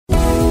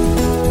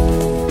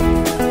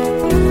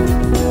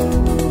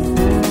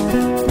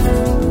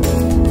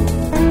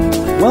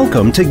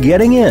Welcome to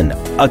Getting In,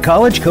 a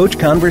college coach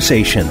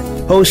conversation,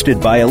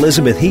 hosted by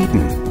Elizabeth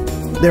Heaton.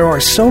 There are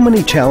so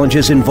many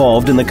challenges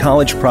involved in the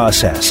college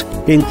process,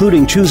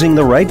 including choosing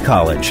the right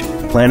college,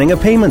 planning a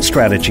payment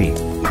strategy,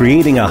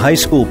 creating a high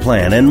school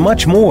plan, and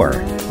much more.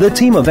 The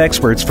team of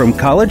experts from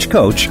College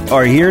Coach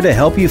are here to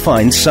help you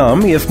find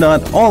some, if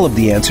not all, of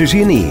the answers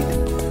you need.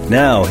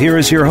 Now, here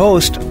is your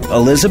host,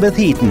 Elizabeth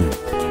Heaton.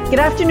 Good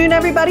afternoon,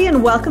 everybody,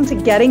 and welcome to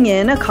Getting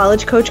In, a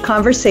College Coach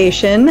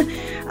conversation.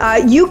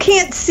 You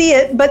can't see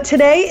it, but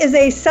today is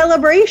a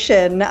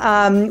celebration.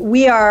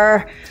 There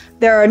are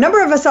a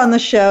number of us on the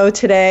show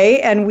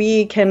today, and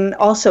we can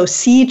also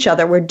see each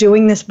other. We're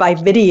doing this by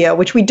video,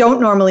 which we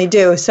don't normally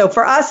do. So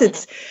for us,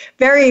 it's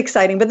very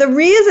exciting. But the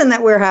reason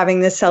that we're having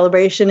this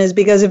celebration is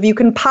because if you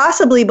can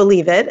possibly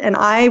believe it, and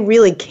I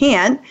really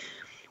can't,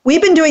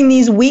 we've been doing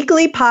these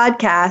weekly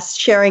podcasts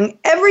sharing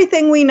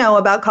everything we know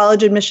about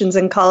college admissions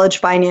and college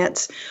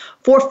finance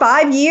for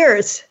 5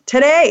 years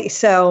today.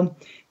 So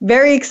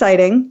very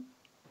exciting.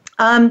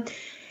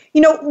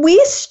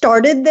 We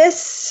started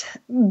this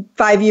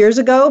 5 years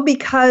ago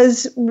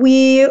because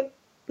we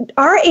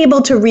are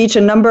able to reach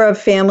a number of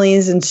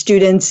families and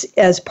students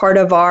as part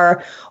of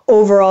our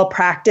overall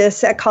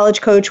practice at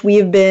College Coach. We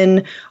have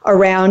been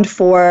around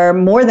for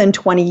more than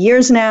 20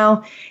 years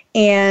now,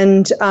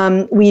 and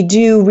we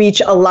do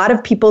reach a lot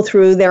of people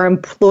through their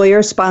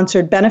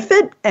employer-sponsored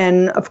benefit,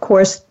 and of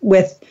course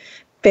with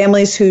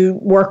families who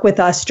work with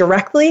us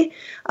directly.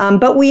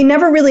 But we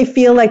never really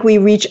feel like we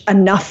reach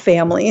enough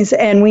families,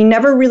 and we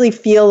never really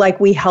feel like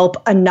we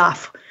help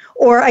enough.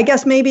 Or I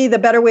guess maybe the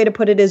better way to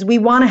put it is we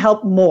want to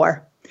help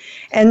more.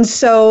 And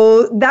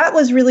so that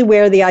was really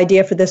where the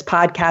idea for this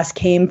podcast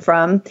came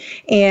from.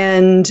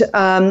 And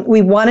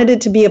we wanted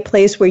it to be a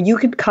place where you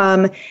could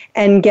come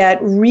and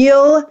get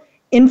real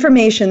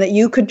information that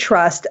you could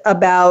trust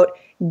about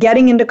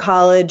getting into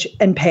college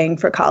and paying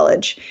for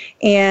college.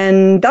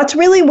 And that's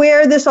really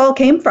where this all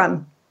came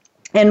from.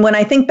 And when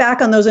I think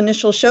back on those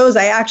initial shows,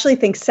 I actually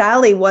think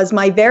Sally was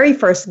my very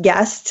first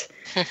guest.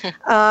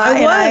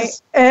 I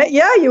was.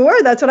 Yeah, you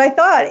were. That's what I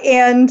thought.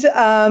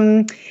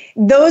 And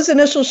those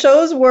initial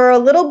shows were a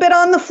little bit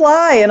on the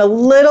fly and a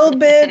little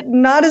bit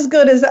not as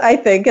good as I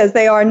think as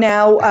they are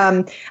now.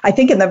 I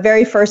think in the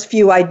very first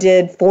few, I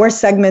did 4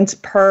 segments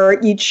per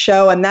each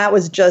show, and that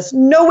was just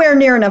nowhere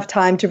near enough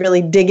time to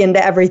really dig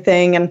into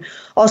everything, and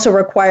also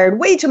required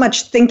way too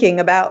much thinking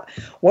about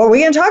what we're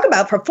going to talk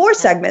about for 4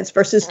 segments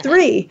versus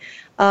 3.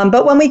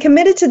 But when we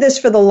committed to this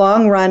for the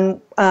long run,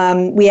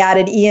 we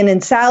added Ian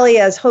and Sally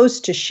as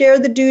hosts to share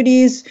the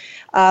duties.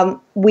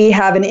 We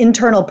have an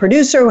internal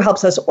producer who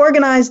helps us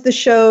organize the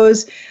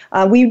shows.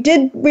 We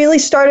did really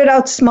start it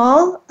out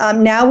small.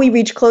 Now we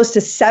reach close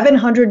to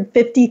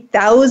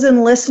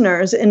 750,000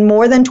 listeners in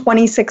more than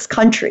 26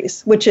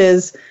 countries, which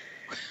is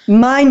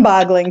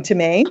mind-boggling to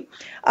me.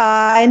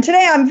 And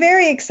today I'm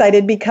very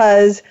excited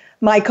because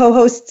my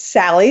co-host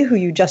Sally, who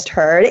you just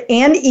heard,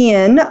 and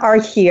Ian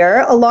are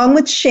here, along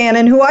with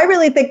Shannon, who I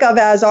really think of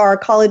as our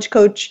College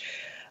Coach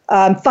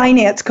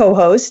finance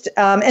co-host.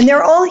 And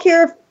they're all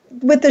here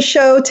with the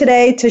show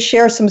today to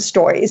share some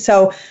stories.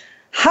 So,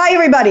 hi,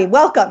 everybody.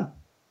 Welcome.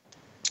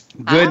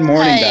 Good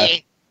morning,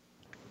 Beth.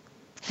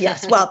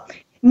 Yes, well,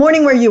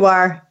 morning where you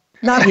are.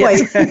 Not quite.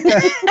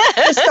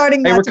 It's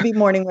starting not to be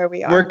morning where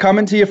we are. We're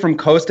coming to you from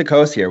coast to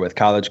coast here with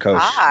College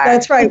Coach.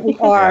 That's right. We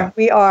are. Yeah.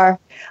 We are.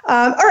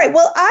 All right.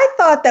 Well, I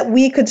thought that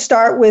we could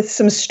start with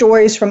some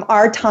stories from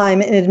our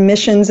time in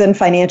admissions and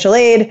financial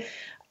aid.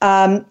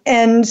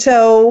 And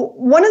so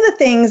one of the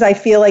things I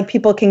feel like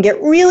people can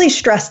get really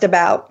stressed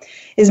about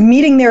is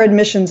meeting their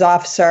admissions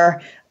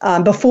officer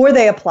before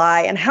they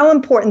apply, and how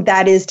important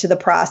that is to the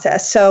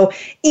process. So,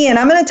 Ian,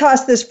 I'm going to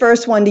toss this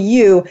first one to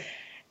you.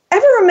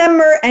 Ever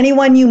remember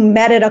anyone you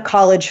met at a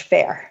college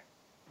fair?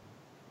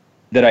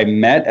 That I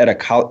met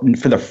at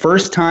for the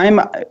first time?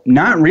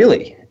 Not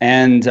really.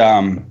 And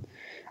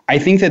I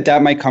think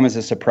that might come as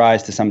a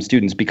surprise to some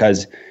students,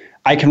 because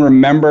I can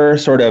remember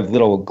sort of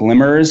little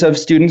glimmers of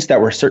students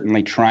that were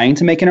certainly trying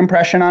to make an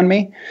impression on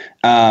me.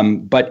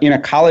 But in a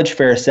college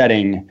fair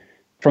setting,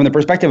 from the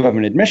perspective of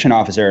an admission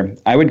officer,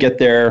 I would get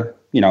there,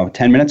 10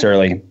 minutes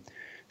early,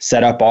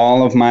 set up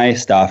all of my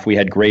stuff. We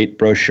had great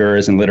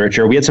brochures and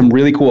literature. We had some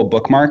really cool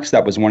bookmarks.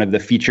 That was one of the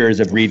features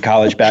of Reed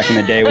College back in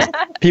the day, was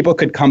people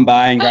could come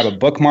by and grab a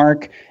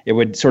bookmark. It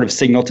would sort of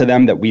signal to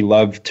them that we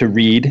love to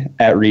read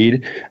at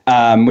Reed,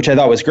 which I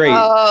thought was great.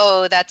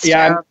 Oh, that's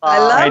terrible.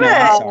 I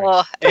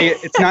love it. Hey,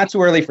 it's not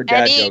too early for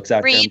dad jokes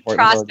out there. Reed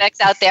prospects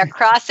out there,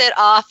 cross it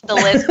off the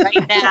list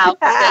right now.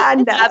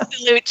 No.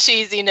 Absolute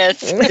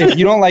cheesiness. If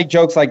you don't like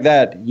jokes like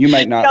that, you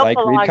might not like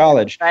Reed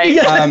College. Right?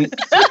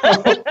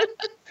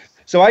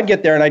 So I'd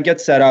get there and I'd get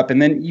set up,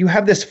 and then you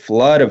have this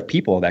flood of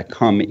people that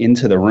come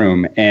into the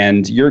room,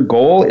 and your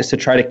goal is to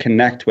try to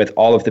connect with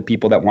all of the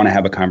people that want to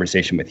have a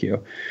conversation with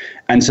you.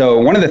 And so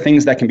one of the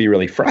things that can be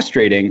really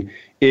frustrating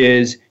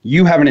is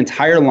you have an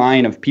entire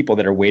line of people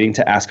that are waiting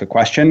to ask a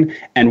question,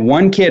 and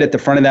one kid at the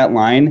front of that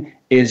line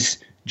is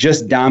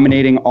just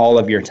dominating all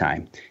of your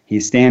time.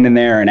 He's standing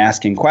there and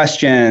asking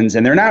questions,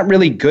 and they're not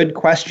really good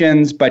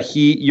questions, but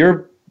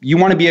you're you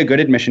want to be a good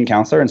admission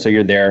counselor, and so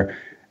you're there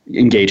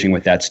engaging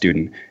with that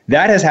student.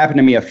 That has happened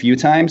to me a few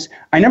times.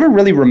 I never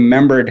really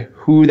remembered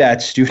who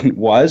that student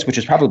was, which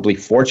is probably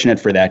fortunate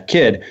for that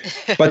kid.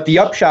 But the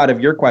upshot of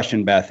your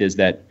question, Beth, is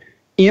that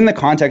in the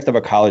context of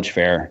a college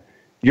fair,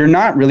 you're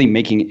not really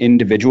making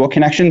individual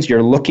connections.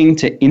 You're looking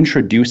to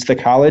introduce the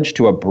college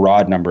to a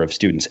broad number of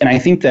students. And I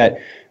think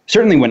that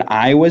certainly when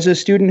I was a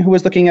student who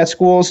was looking at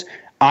schools,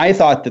 I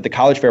thought that the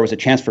college fair was a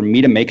chance for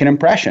me to make an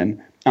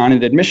impression on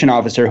an admission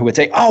officer who would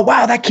say, oh,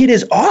 wow, that kid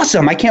is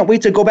awesome. I can't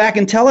wait to go back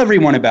and tell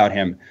everyone about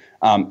him.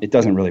 It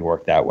doesn't really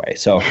work that way.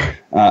 So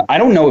I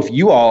don't know if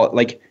you all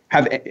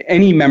have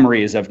any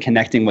memories of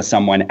connecting with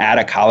someone at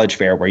a college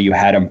fair where you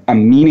had a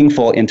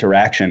meaningful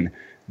interaction.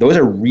 Those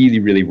are really,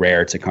 really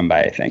rare to come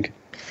by, I think.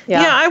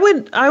 Yeah, I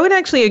would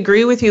actually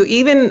agree with you.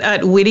 Even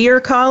at Whittier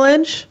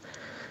College,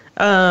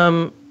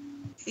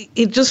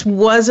 it just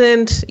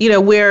wasn't,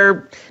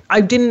 where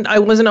I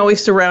wasn't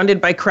always surrounded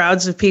by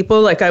crowds of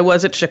people like I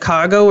was at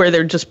Chicago, where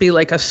there'd just be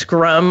like a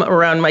scrum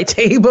around my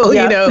table,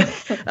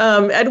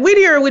 At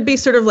Whittier, it would be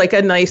sort of like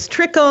a nice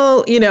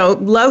trickle,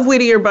 love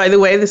Whittier, by the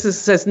way. This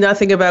says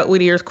nothing about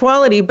Whittier's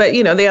quality, but,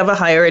 they have a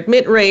higher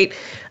admit rate.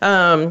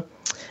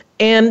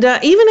 And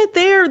even at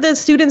there, the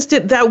students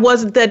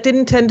that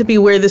didn't tend to be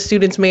where the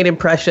students made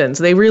impressions.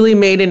 They really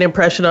made an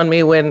impression on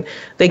me when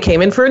they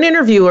came in for an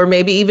interview, or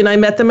maybe even I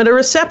met them at a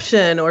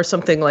reception or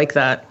something like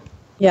that.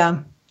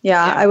 Yeah,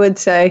 I would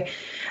say.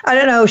 I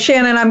don't know,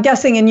 Shannon, I'm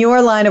guessing in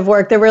your line of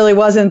work, there really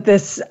wasn't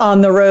this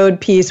on the road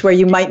piece where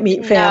you might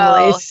meet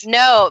families.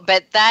 No,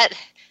 but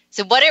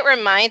so what it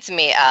reminds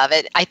me of,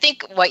 I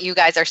think what you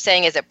guys are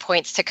saying is it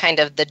points to kind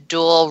of the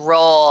dual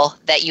role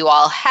that you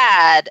all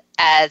had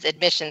as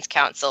admissions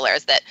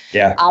counselors that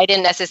I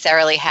didn't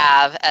necessarily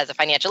have as a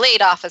financial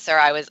aid officer.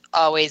 I was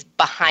always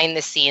behind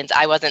the scenes.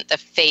 I wasn't the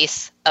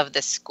face of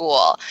the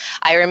school.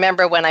 I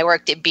remember when I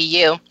worked at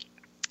BU,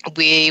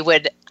 we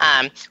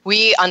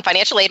on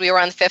financial aid, we were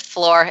on the 5th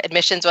floor.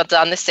 Admissions was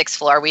on the 6th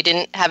floor. We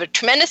didn't have a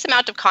tremendous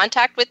amount of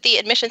contact with the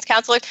admissions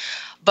counselors,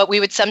 but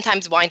we would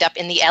sometimes wind up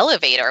in the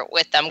elevator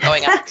with them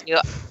going up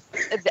to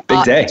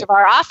each of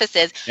our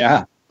offices.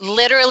 Yeah.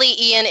 Literally,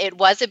 Ian, it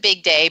was a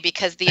big day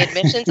because the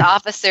admissions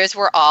officers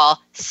were all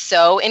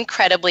so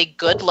incredibly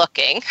good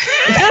looking.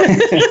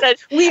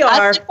 We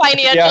are. As the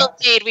financial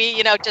aid,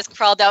 we, just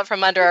crawled out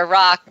from under a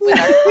rock with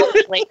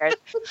our fingers.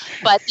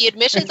 But the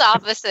admissions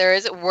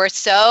officers were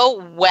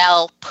so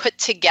well put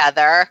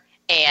together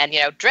and,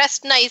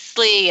 dressed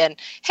nicely and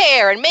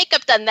hair and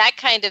makeup done, that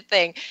kind of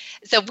thing.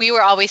 So we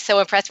were always so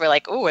impressed. We're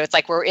like, ooh, it's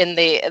like we're in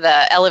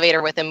the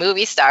elevator with a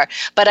movie star.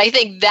 But I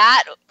think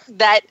that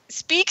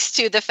speaks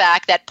to the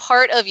fact that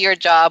part of your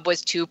job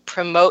was to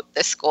promote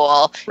the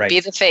school, be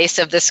the face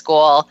of the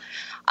school.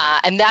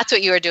 And that's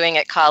what you were doing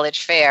at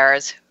college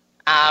fairs.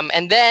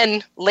 And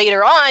then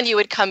later on, you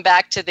would come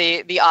back to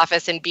the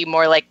office and be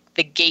more like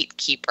the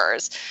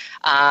gatekeepers.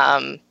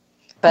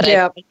 But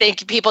I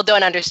think people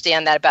don't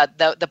understand that about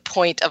the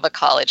point of a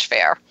college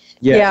fair.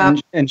 Yeah.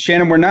 And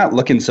Shannon, we're not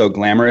looking so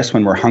glamorous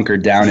when we're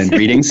hunkered down in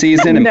reading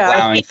season and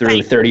plowing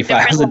through 30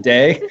 files a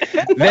day.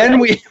 Then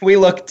we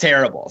look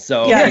terrible.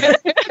 So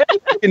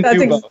we can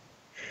do both.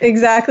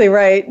 Exactly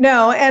right.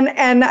 No,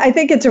 and I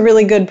think it's a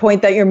really good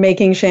point that you're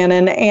making,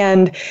 Shannon.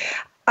 And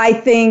I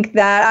think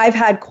that I've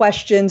had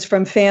questions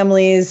from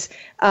families,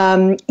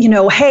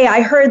 hey,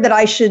 I heard that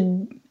I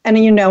should. And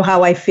you know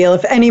how I feel.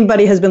 If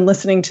anybody has been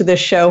listening to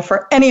this show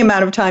for any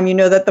amount of time, you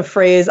know that the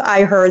phrase,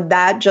 I heard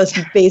that, just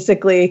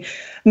basically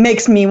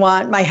makes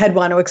my head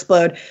want to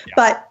explode. Yeah.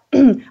 But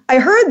I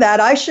heard that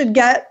I should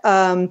get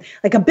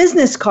like a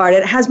business card.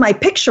 It has my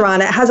picture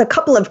on it. It has a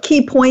couple of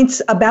key points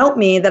about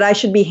me that I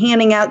should be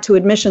handing out to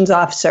admissions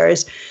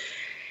officers.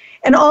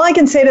 And all I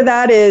can say to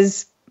that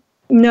is,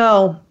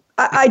 no.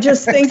 I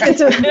just think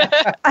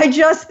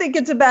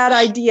it's a bad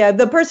idea.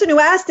 The person who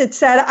asked it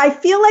said, I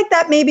feel like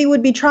that maybe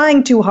would be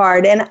trying too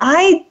hard. And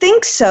I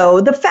think so.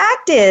 The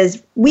fact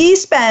is, we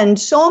spend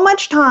so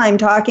much time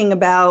talking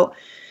about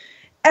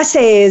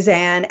essays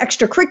and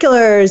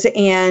extracurriculars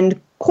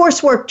and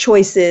coursework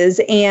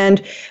choices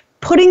and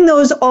putting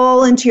those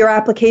all into your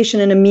application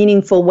in a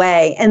meaningful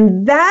way.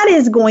 And that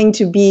is going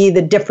to be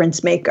the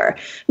difference maker.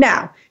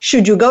 Now,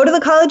 should you go to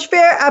the college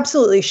fair?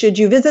 Absolutely. Should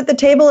you visit the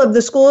table of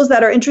the schools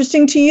that are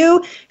interesting to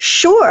you?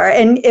 Sure.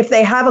 And if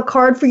they have a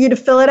card for you to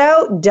fill it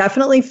out,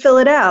 definitely fill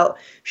it out.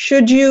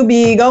 Should you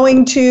be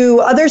going to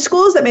other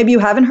schools that maybe you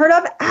haven't heard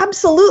of?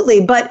 Absolutely.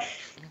 But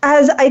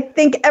as I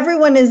think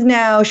everyone is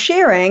now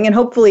sharing, and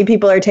hopefully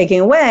people are taking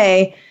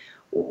away,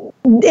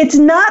 it's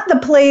not the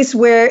place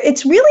where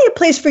it's really a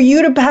place for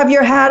you to have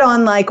your hat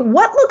on, like,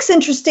 what looks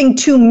interesting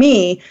to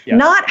me,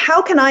 not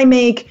how can I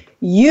make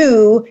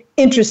you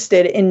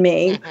interested in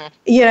me.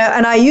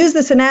 And I use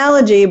this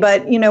analogy,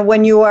 but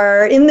when you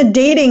are in the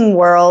dating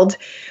world,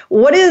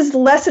 what is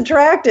less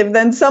attractive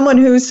than someone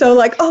who's so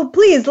like, oh,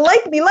 please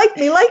like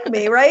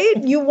me, right?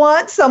 You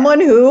want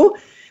someone who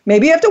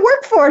maybe you have to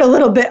work for it a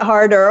little bit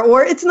harder,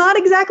 or it's not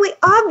exactly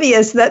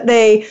obvious that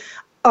they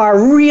are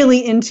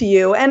really into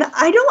you. And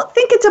I don't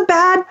think it's a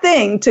bad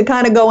thing to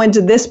kind of go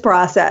into this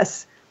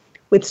process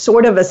with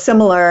sort of a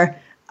similar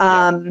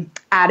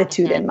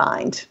attitude in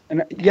mind.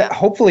 And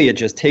hopefully it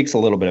just takes a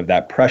little bit of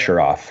that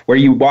pressure off, where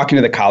you walk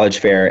into the college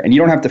fair and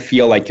you don't have to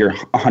feel like you're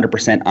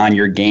 100% on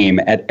your game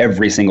at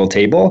every single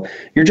table.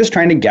 You're just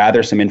trying to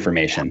gather some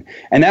information.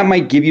 And that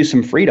might give you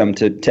some freedom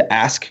to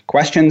ask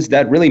questions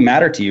that really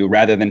matter to you,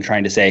 rather than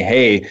trying to say,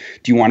 hey,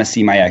 do you want to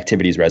see my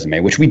activities resume,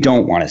 which we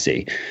don't want to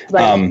see.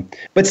 Right.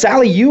 But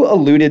Sally, you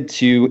alluded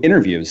to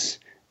interviews.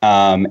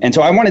 And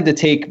so I wanted to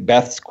take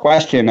Beth's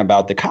question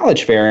about the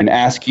college fair and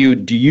ask you,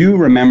 do you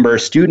remember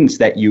students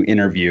that you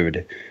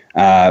interviewed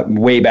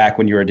way back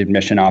when you were an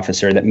admission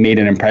officer that made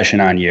an impression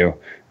on you,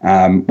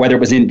 whether it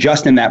was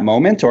just in that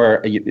moment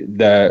or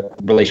the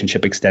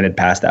relationship extended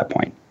past that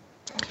point?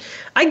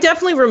 I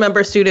definitely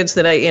remember students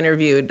that I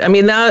interviewed. I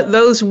mean,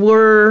 those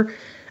were...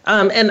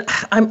 and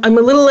I'm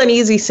a little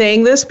uneasy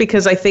saying this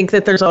because I think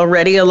that there's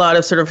already a lot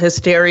of sort of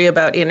hysteria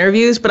about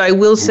interviews, but I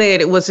will say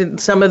it was in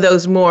some of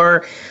those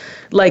more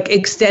like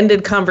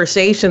extended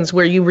conversations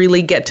where you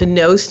really get to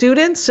know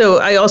students. So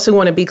I also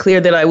want to be clear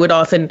that I would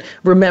often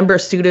remember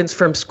students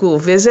from school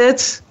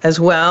visits as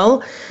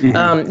well,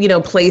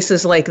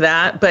 places like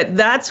that. But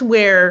that's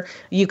where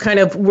you kind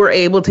of were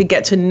able to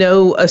get to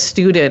know a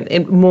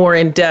student more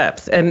in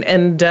depth.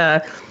 And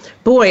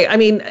boy, I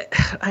mean,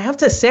 I have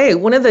to say,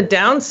 one of the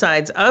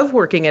downsides of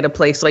working at a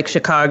place like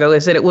Chicago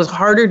is that it was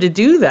harder to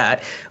do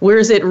that.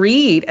 Whereas at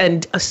Reed,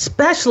 and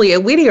especially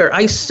at Whittier,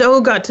 I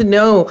so got to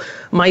know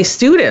my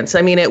students.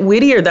 I mean, at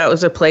Whittier, that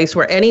was a place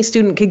where any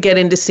student could get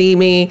in to see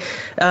me,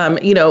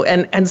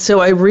 and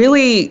so I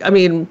really, I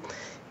mean,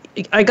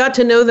 I got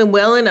to know them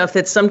well enough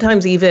that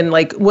sometimes even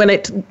like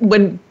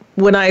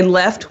when I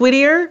left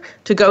Whittier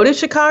to go to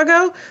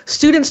Chicago,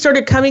 students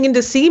started coming in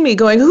to see me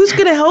going, who's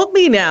going to help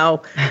me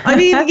now? I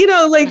mean,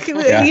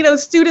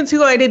 students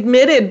who I'd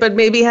admitted but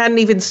maybe hadn't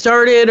even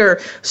started,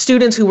 or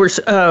students who were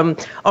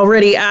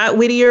already at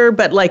Whittier,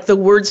 but like the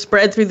word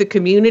spread through the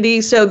community.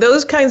 So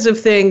those kinds of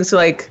things,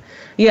 like,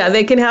 yeah,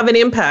 they can have an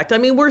impact. I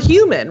mean, we're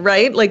human,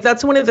 right? Like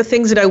that's one of the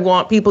things that I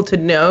want people to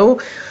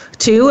know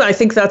too. I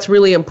think that's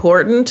really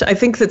important. I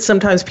think that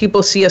sometimes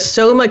people see us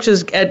so much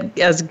as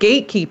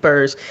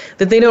gatekeepers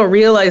that they don't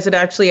realize that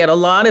actually at a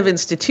lot of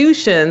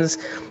institutions,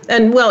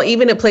 and well,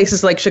 even at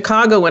places like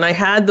Chicago, when I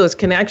had those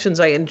connections,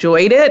 I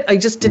enjoyed it. I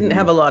just didn't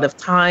have a lot of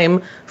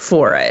time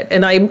for it.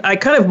 And I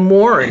kind of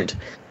mourned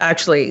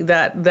actually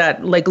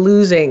that like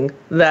losing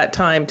that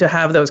time to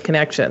have those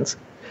connections.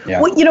 Yeah.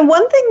 Well,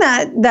 one thing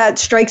that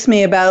strikes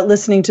me about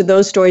listening to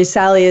those stories,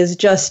 Sally, is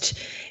just,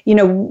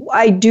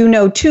 I do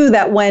know too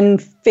that when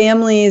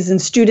families and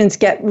students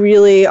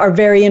are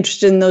very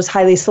interested in those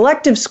highly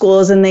selective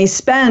schools, and they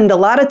spend a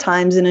lot of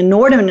times an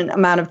inordinate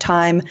amount of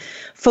time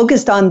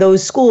focused on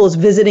those schools,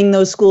 visiting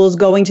those schools,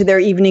 going to their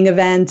evening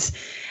events.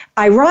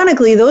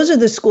 Ironically, those are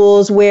the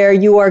schools where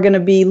you are going to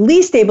be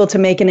least able to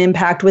make an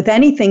impact with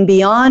anything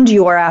beyond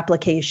your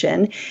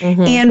application,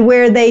 and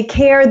where they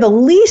care the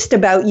least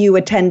about you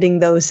attending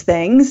those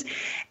things.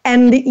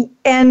 And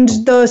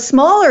the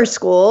smaller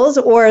schools,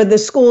 or the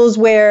schools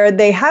where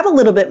they have a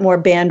little bit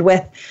more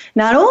bandwidth,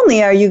 not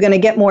only are you going to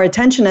get more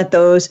attention at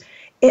those,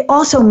 it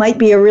also might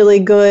be a really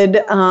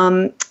good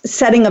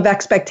setting of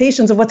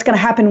expectations of what's going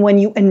to happen when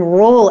you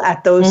enroll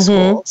at those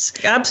schools.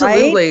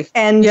 Absolutely. Right?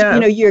 And,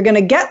 you're going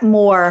to get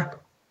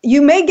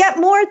you may get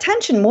more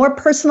attention, more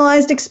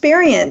personalized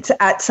experience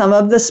at some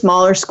of the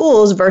smaller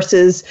schools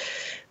versus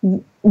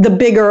the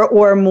bigger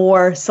or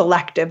more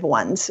selective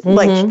ones,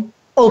 like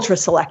ultra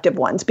selective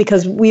ones,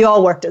 because we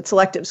all worked at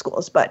selective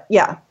schools, but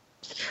yeah.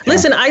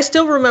 Listen, I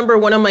still remember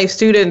one of my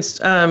students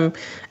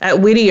at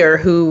Whittier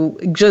who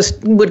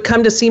just would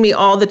come to see me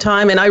all the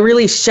time, and I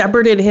really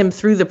shepherded him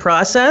through the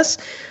process.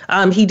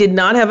 He did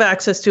not have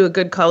access to a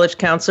good college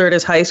counselor at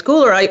his high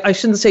school, or I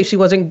shouldn't say she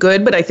wasn't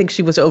good, but I think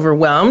she was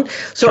overwhelmed.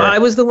 So I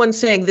was the one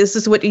saying, this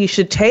is what you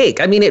should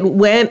take. I mean, it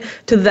went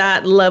to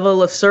that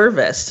level of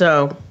service.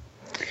 So...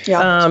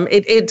 yeah.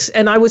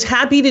 And I was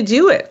happy to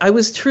do it. I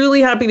was truly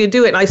happy to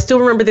do it. And I still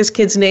remember this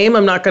kid's name.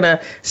 I'm not going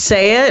to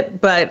say it,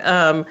 but,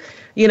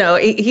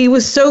 he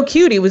was so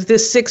cute. He was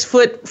this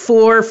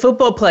 6'4"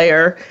 football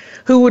player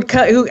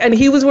and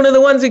he was one of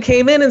the ones who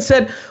came in and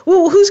said,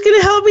 well, who's going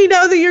to help me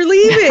now that you're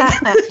leaving?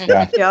 I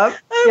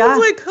was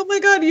like, oh my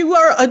God, you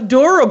are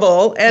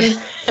adorable. And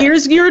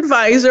here's your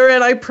advisor.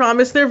 And I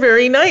promise they're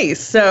very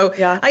nice. So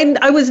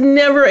I was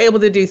never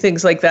able to do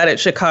things like that at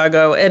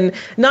Chicago, and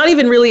not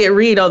even really at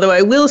Reed. Although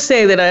I will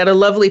say that I had a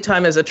lovely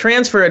time as a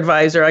transfer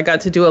advisor. I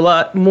got to do a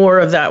lot more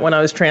of that when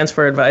I was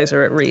transfer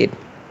advisor at Reed.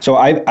 So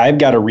I've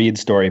got a Reed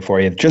story for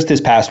you. Just this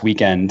past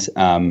weekend,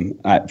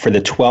 for the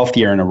 12th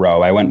year in a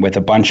row, I went with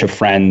a bunch of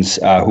friends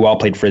who all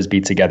played Frisbee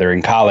together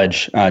in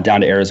college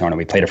down to Arizona.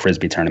 We played a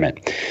Frisbee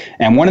tournament.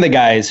 And one of the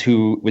guys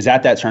who was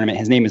at that tournament,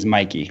 his name is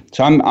Mikey.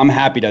 So I'm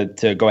happy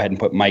to go ahead and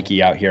put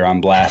Mikey out here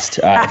on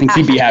blast. I think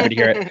he'd be happy to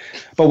hear it.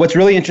 But what's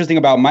really interesting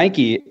about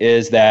Mikey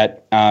is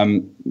that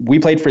we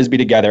played Frisbee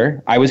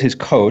together. I was his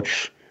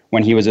coach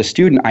when he was a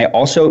student. I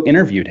also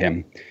interviewed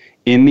him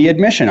in the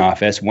admission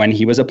office when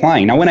he was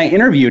applying. Now, when I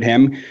interviewed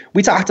him,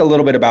 we talked a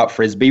little bit about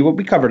Frisbee.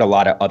 We covered a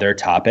lot of other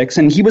topics,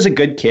 and he was a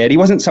good kid. He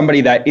wasn't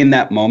somebody that in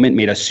that moment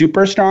made a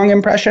super strong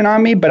impression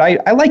on me, but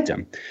I liked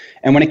him.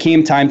 And when it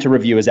came time to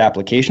review his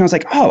application, I was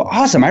like, oh,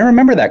 awesome. I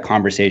remember that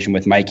conversation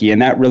with Mikey.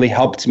 And that really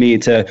helped me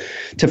to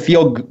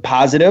feel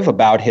positive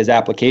about his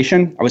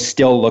application. I was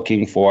still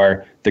looking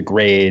for the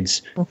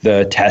grades,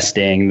 the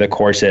testing, the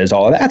courses,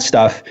 all of that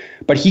stuff.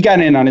 But he got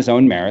in on his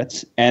own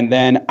merits. And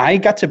then I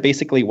got to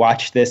basically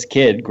watch this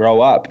kid grow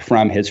up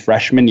from his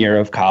freshman year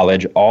of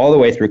college all the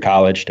way through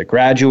college to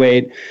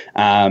graduate.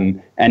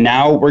 And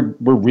now we're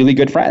really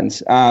good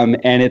friends.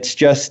 And it's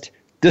just,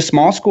 the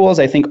small schools,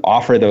 I think,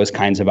 offer those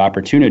kinds of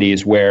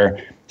opportunities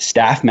where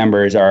staff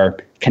members are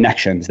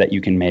connections that you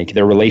can make,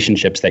 they're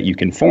relationships that you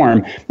can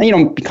form. And you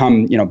don't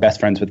become, best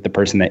friends with the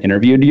person that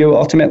interviewed you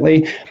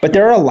ultimately. But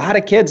there are a lot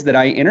of kids that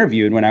I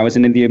interviewed when I was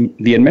in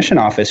the admission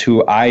office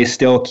who I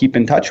still keep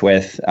in touch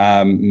with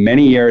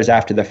many years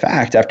after the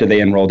fact, after they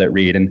enrolled at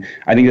Reed. And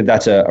I think that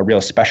that's a real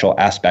special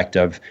aspect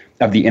of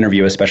the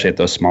interview, especially at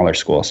those smaller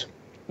schools.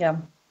 Yeah.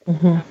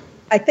 Mm-hmm.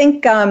 I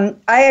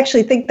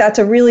actually think that's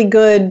a really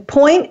good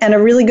point and a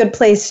really good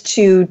place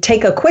to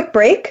take a quick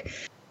break.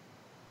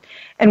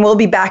 And we'll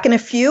be back in a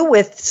few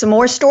with some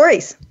more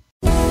stories.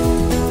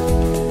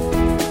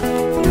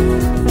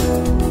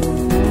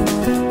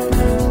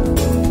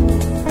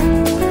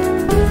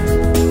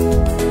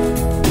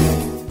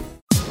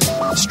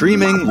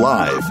 Streaming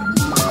live,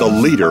 the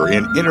leader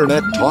in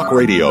Internet talk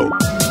radio,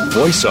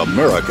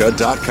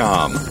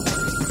 voiceamerica.com.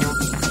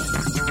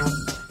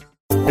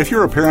 If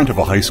you're a parent of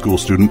a high school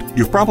student,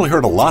 you've probably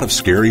heard a lot of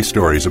scary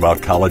stories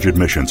about college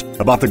admissions,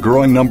 about the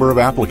growing number of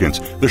applicants,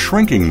 the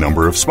shrinking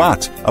number of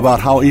spots,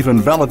 about how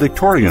even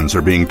valedictorians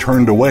are being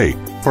turned away.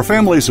 For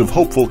families of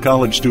hopeful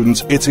college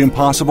students, it's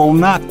impossible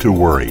not to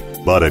worry.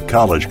 But at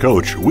College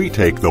Coach, we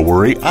take the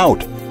worry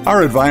out.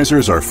 Our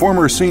advisors are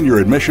former senior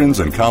admissions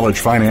and college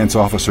finance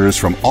officers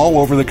from all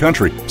over the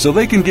country, so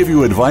they can give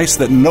you advice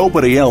that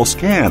nobody else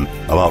can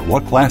about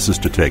what classes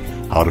to take,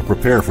 how to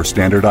prepare for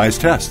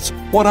standardized tests,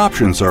 what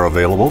options are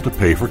available to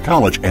pay for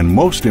college, and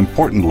most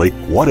importantly,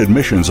 what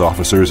admissions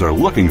officers are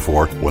looking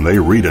for when they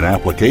read an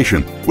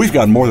application. We've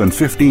got more than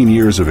 15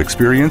 years of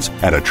experience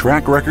and a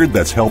track record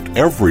that's helped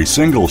every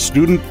single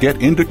student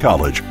get into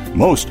college,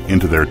 most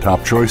into their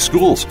top choice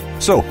schools.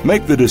 So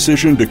make the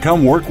decision to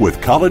come work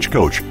with College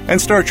Coach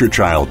and start your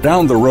child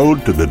down the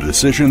road to the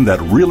decision that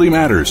really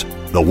matters,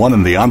 the one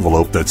in the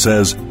envelope that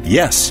says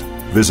yes.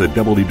 Visit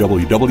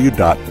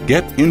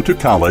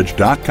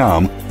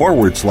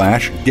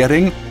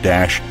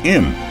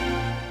www.getintocollege.com/getting-in.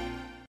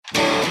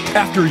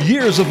 After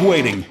years of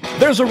waiting,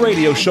 there's a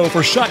radio show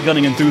for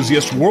shotgunning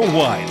enthusiasts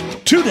worldwide.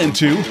 Tune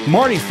into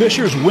Marty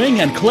Fisher's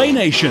Wing and Clay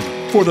Nation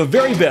for the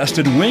very best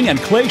in wing and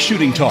clay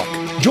shooting talk.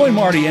 Join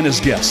Marty and his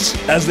guests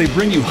as they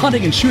bring you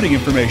hunting and shooting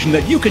information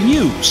that you can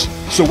use.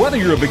 So whether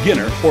you're a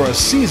beginner or a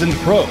seasoned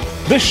pro,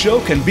 this show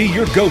can be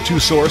your go-to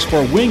source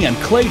for wing and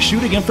clay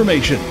shooting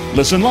information.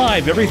 Listen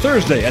live every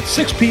Thursday at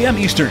 6 p.m.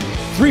 Eastern,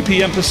 3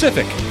 p.m.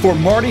 Pacific for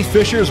Marty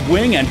Fisher's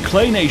Wing and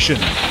Clay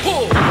Nation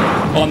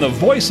on the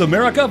Voice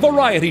America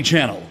Variety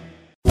Channel.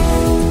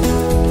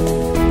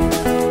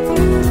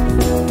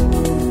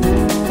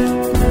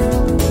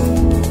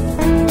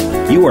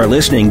 You are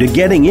listening to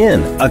Getting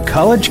In, a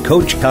College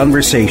Coach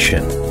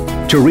Conversation.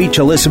 To reach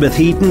Elizabeth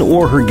Heaton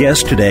or her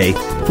guest today,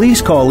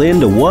 please call in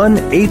to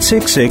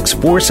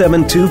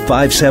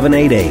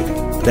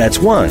 1-866-472-5788. That's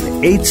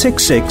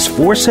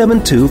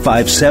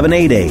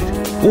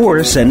 1-866-472-5788.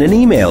 Or send an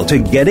email to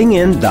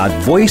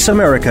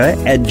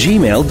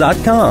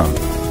gettingin.voiceamerica@gmail.com.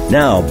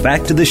 Now,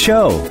 back to the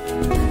show.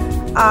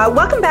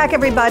 Welcome back,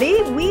 everybody.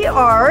 We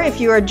are,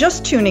 if you are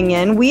just tuning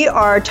in, we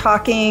are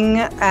talking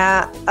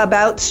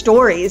about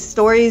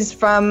stories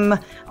from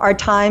our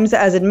times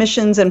as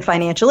admissions and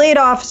financial aid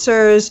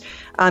officers,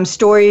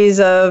 stories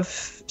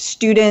of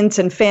students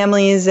and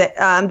families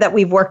that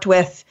we've worked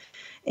with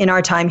in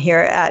our time here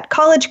at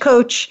College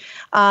Coach.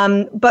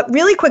 But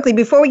really quickly,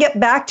 before we get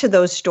back to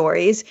those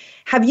stories,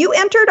 have you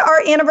entered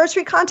our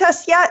anniversary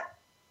contest yet?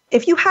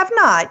 If you have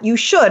not, you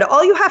should.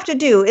 All you have to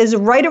do is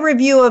write a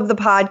review of the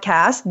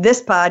podcast, this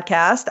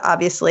podcast,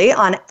 obviously,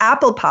 on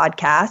Apple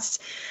Podcasts.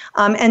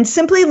 And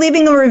simply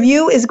leaving a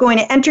review is going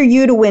to enter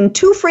you to win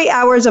 2 free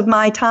hours of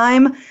my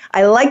time.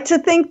 I like to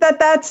think that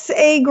that's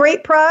a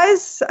great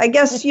prize. I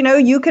guess,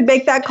 you could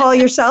make that call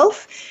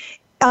yourself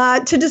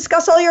to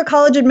discuss all your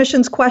college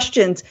admissions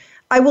questions.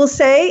 I will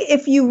say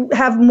if you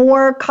have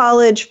more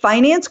college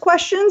finance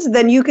questions,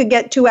 then you could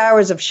get 2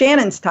 hours of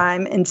Shannon's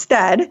time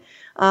instead.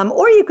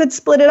 Or you could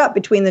split it up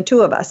between the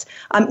two of us.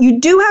 You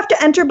do have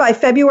to enter by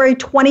February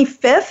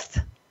 25th.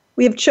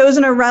 We have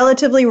chosen a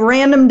relatively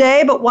random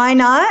day, but why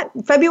not?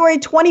 February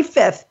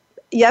 25th.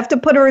 You have to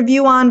put a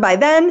review on by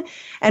then,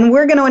 and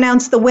we're going to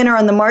announce the winner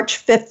on the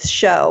March 5th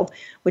show,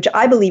 which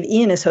I believe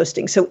Ian is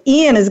hosting. So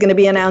Ian is going to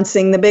be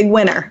announcing the big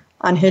winner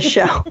on his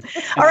show.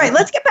 All right,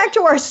 let's get back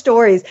to our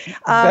stories.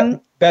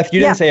 Beth, you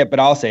didn't say it, but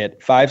I'll say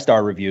it.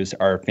 5-star reviews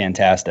are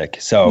fantastic.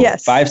 So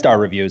yes. 5-star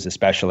reviews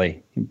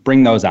especially,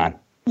 bring those on.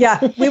 Yeah,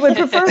 we would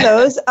prefer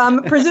those.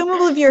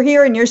 Presumably, if you're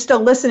here and you're still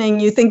listening,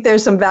 you think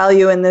there's some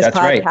value in this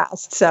podcast. Right.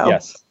 So,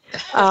 yes.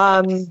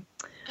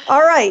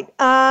 All right.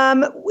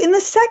 In the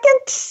second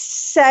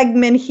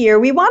segment here,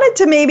 we wanted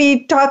to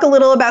maybe talk a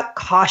little about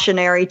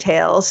cautionary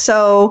tales.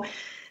 So,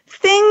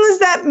 things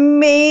that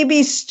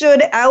maybe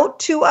stood out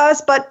to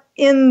us, but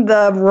in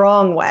the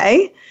wrong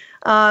way.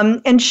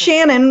 And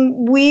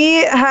Shannon,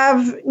 we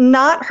have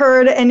not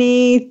heard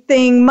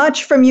anything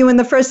much from you in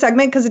the first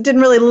segment because it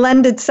didn't really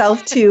lend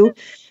itself to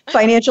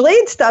financial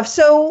aid stuff.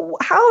 So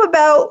how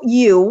about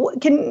you?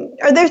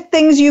 Are there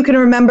things you can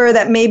remember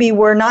that maybe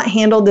were not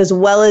handled as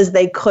well as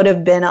they could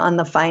have been on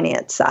the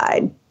finance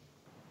side?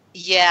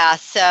 Yeah,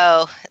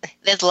 so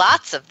there's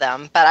lots of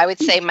them, but I would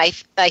say my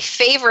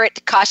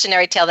favorite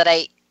cautionary tale that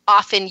I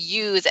often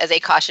use as a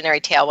cautionary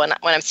tale when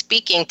I'm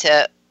speaking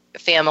to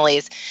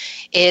families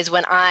is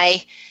when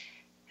I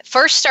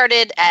first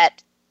started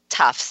at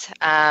Tufts,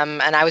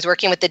 and I was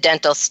working with the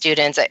dental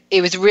students.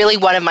 It was really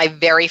one of my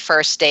very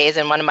first days,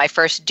 and one of my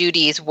first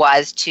duties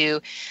was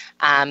to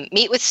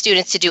meet with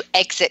students to do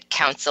exit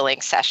counseling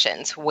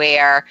sessions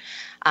where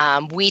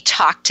we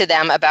talked to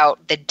them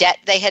about the debt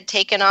they had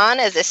taken on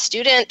as a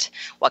student,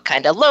 what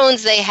kind of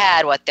loans they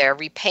had, what their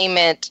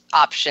repayment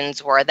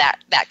options were, that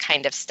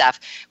kind of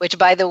stuff, which,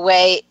 by the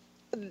way,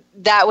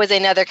 that was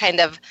another kind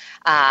of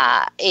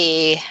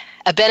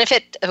a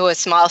benefit to a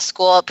small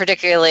school,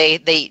 particularly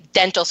the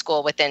dental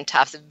school within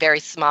Tufts, very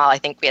small. I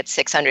think we had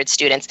 600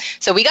 students.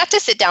 So we got to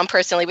sit down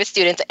personally with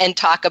students and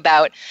talk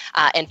about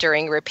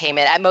entering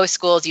repayment. At most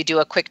schools, you do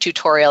a quick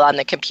tutorial on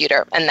the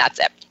computer, and that's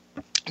it.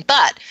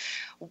 But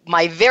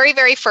my very,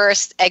 very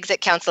first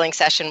exit counseling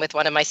session with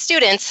one of my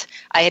students,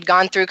 I had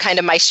gone through kind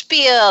of my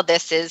spiel.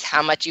 This is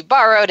how much you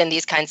borrowed in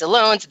these kinds of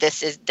loans.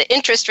 This is the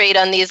interest rate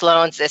on these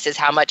loans. This is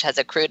how much has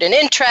accrued in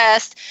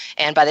interest.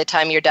 And by the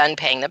time you're done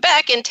paying them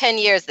back in 10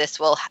 years, this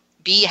will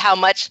be how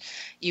much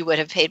you would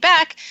have paid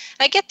back.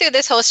 I get through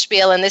this whole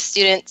spiel, and this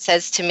student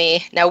says to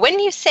me, "Now, when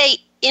you say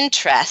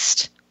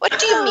interest, what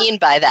do you mean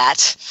by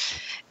that?"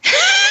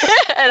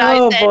 And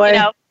I said, boy.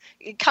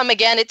 Come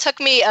again. It took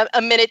me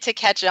a minute to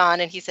catch on.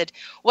 And he said,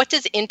 "What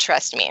does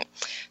interest mean?"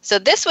 So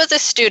this was a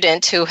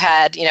student who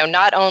had,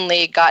 not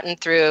only gotten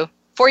through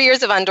 4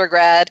 years of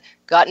undergrad,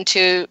 gotten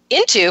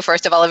into,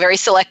 first of all, a very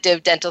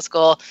selective dental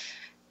school,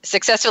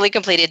 successfully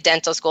completed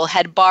dental school,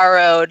 had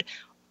borrowed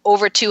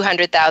over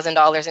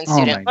 $200,000 in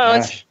student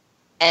loans,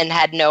 and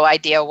had no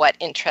idea what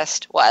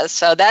interest was.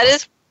 So that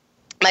is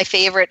my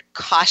favorite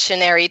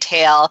cautionary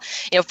tale.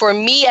 For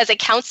me as a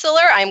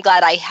counselor, I'm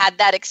glad I had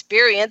that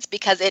experience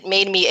because it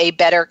made me a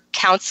better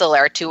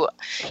counselor to,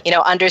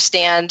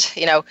 understand,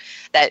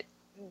 that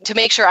to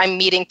make sure I'm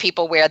meeting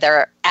people where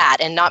they're at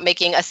and not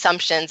making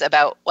assumptions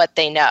about what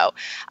they know.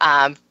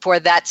 For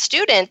that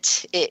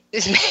student, it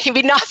is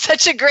maybe not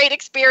such a great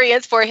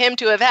experience for him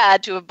to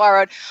have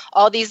borrowed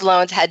all these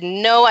loans, had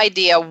no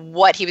idea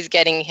what he was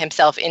getting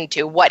himself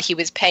into, what he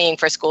was paying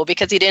for school,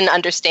 because he didn't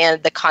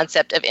understand the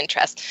concept of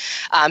interest.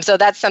 So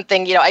that's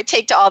something, I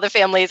take to all the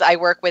families I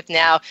work with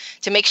now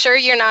to make sure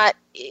you're not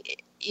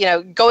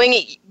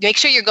make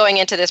sure you're going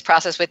into this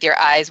process with your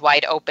eyes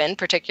wide open,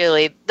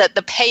 particularly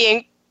the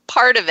paying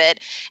part of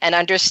it, and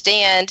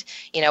understand,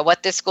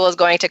 what this school is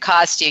going to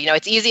cost you.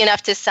 It's easy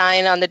enough to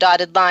sign on the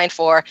dotted line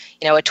for,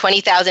 a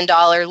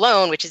 $20,000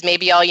 loan, which is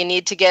maybe all you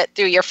need to get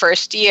through your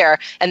first year.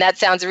 And that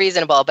sounds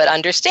reasonable, but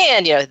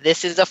understand,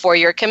 this is a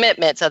 4-year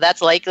commitment. So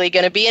that's likely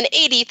going to be an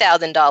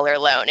 $80,000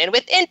 loan. And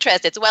with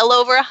interest, it's well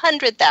over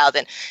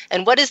 $100,000.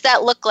 And what does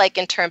that look like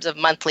in terms of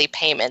monthly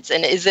payments?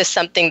 And is this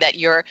something that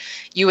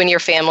you and your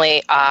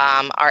family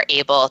are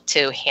able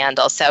to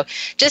handle? So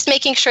just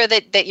making sure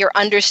that you're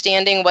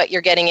understanding what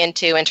you're getting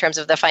into in terms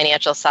of the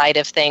financial side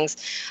of things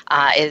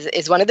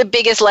is one of the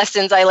biggest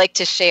lessons I like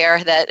to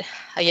share that,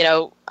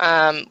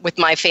 with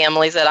my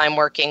families that I'm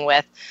working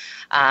with,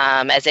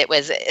 as it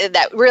was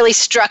that really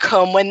struck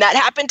home when that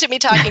happened to me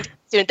talking to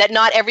a student, that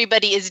not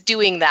everybody is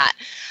doing that.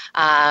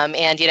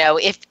 And,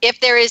 if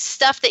there is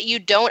stuff that you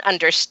don't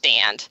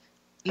understand,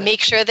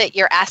 make sure that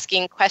you're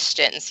asking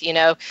questions,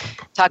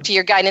 talk to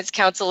your guidance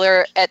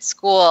counselor at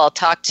school,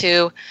 talk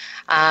to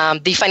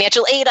the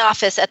financial aid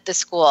office at the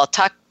school,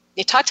 talk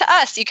to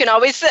us. You can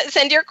always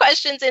send your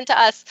questions into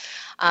us,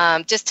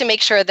 just to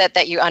make sure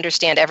that you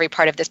understand every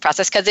part of this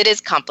process, because it is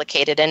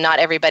complicated and not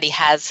everybody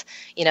has,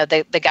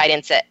 the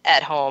guidance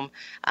at home.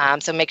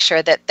 So make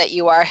sure that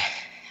you are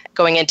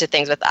going into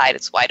things with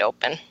eyes wide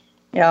open.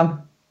 Yeah,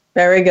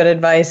 very good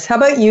advice. How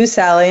about you,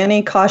 Sally?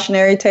 Any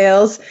cautionary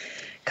tales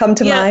come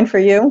to mind for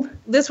you?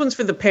 This one's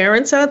for the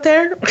parents out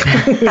there.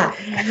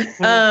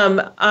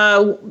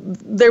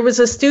 There was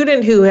a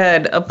student who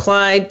had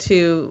applied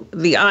to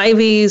the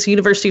Ivies,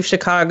 University of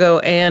Chicago,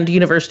 and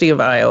University of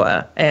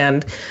Iowa.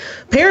 And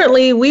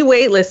apparently we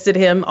waitlisted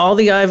him. All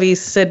the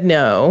Ivies said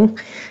no.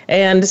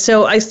 And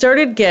so I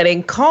started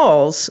getting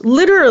calls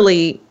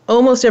literally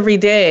almost every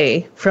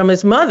day from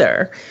his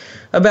mother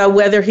about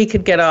whether he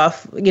could get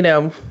off,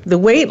 the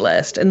wait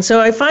list. And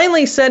so I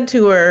finally said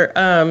to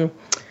her,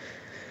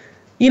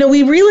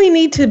 we really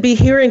need to be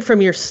hearing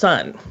from your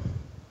son.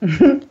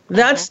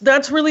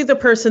 That's really the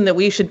person that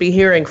we should be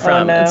hearing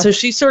from. No. And so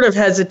she sort of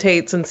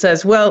hesitates and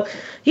says, well,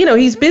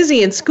 he's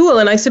busy in school.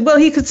 And I said, well,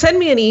 he could send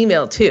me an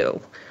email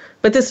too,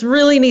 but this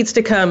really needs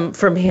to come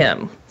from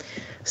him.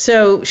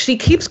 So she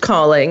keeps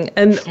calling,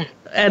 and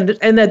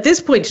at this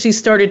point she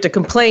started to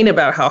complain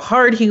about how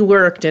hard he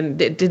worked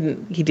and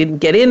he didn't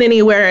get in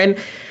anywhere.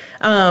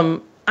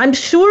 And I'm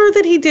sure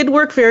that he did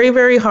work very,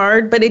 very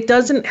hard, but it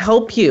doesn't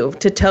help you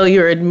to tell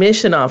your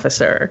admission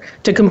officer,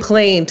 to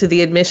complain to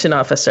the admission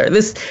officer.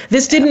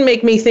 This didn't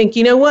make me think,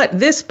 you know what,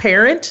 this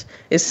parent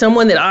is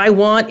someone that I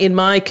want in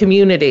my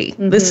community.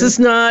 Mm-hmm.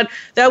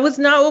 That was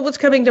not what was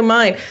coming to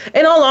mind.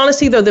 In all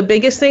honesty, though, the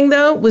biggest thing,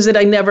 though, was that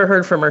I never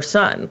heard from her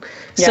son.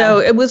 Yeah. So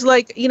it was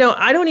like,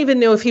 I don't even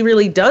know if he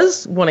really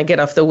does want to get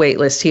off the wait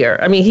list here.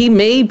 I mean, he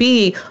may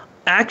be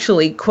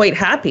actually quite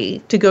happy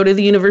to go to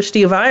the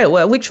University of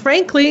Iowa, which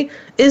frankly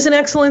is an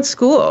excellent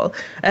school.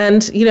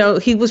 And,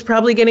 he was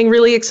probably getting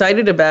really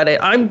excited about it.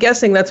 I'm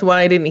guessing that's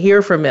why I didn't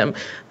hear from him.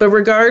 But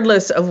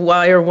regardless of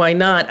why or why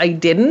not, I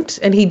didn't,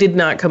 and he did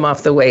not come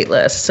off the wait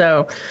list.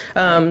 So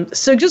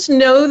just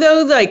know,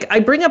 though, like, I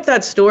bring up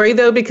that story,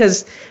 though,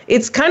 because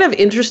it's kind of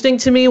interesting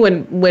to me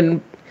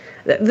when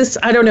this,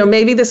 I don't know,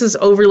 maybe this is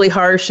overly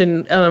harsh,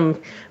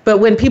 but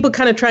when people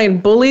kind of try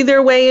and bully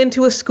their way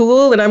into a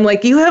school, and I'm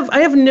like, I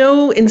have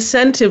no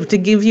incentive to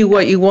give you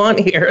what you want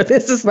here.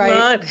 This is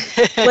not,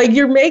 like,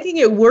 you're making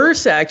it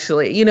worse,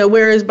 actually,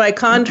 whereas by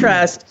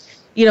contrast,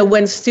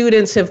 when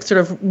students have sort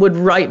of would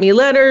write me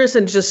letters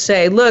and just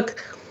say, look,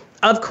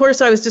 of course,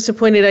 I was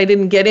disappointed I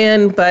didn't get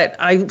in, but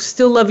I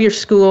still love your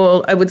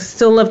school. I would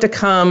still love to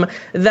come.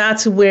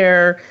 That's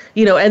where,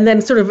 and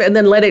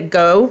then let it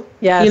go.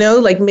 Yes.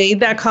 Like made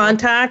that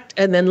contact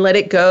and then let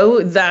it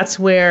go. That's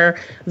where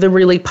the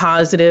really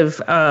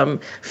positive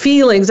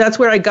feelings, that's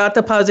where I got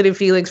the positive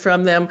feelings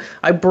from them.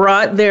 I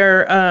brought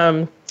their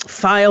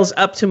files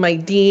up to my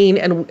dean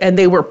and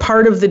they were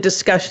part of the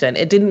discussion.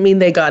 It didn't mean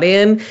they got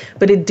in,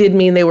 but it did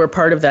mean they were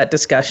part of that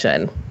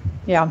discussion.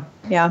 Yeah.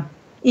 Yeah.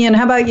 Ian,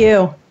 how about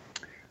you?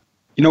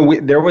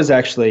 There was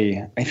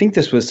actually, I think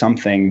this was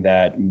something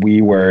that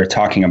we were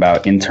talking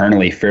about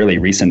internally fairly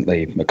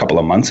recently, a couple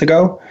of months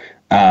ago.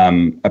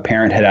 A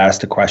parent had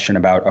asked a question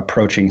about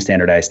approaching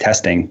standardized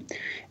testing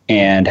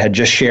and had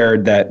just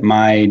shared that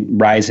my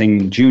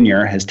rising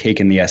junior has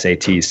taken the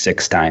SATs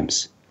 6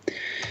 times.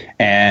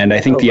 And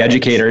I think the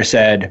educator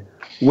said,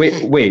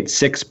 wait,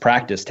 6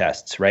 practice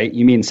tests, right?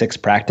 You mean 6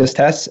 practice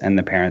tests? And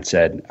the parent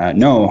said,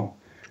 no,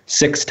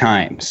 6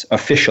 times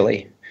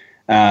officially.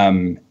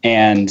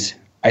 And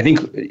I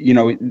think,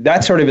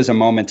 that sort of is a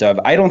moment of,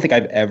 I don't think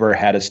I've ever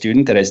had a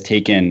student that has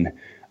taken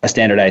a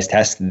standardized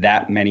test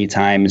that many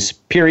times,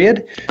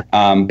 period.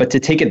 But to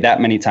take it that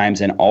many times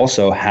and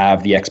also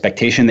have the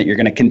expectation that you're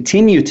going to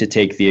continue to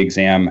take the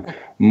exam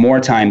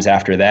more times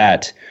after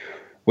that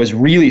was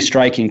really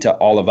striking to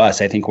all of us,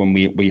 I think, when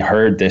we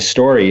heard this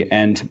story.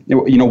 And,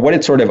 what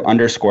it sort of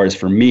underscores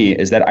for me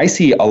is that I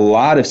see a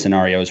lot of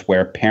scenarios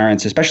where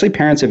parents, especially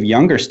parents of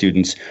younger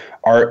students,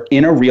 are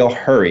in a real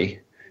hurry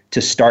to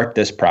start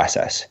this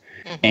process.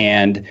 Mm-hmm.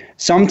 And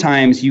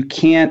sometimes you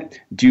can't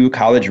do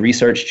college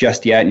research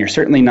just yet, and you're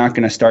certainly not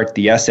going to start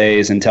the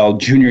essays until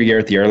junior year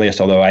at the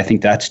earliest, although I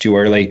think that's too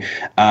early.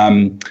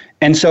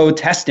 And so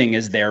testing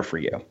is there for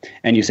you.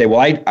 And you say,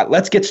 well,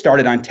 let's get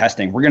started on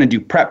testing. We're going to do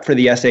prep for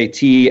the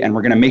SAT, and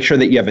we're going to make sure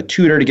that you have a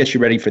tutor to get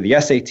you ready for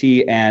the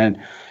SAT. And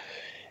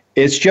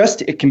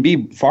it can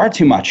be far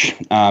too much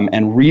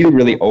and really,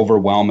 really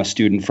overwhelm a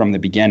student from the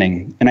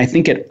beginning. And I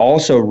think it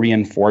also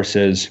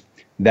reinforces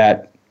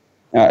that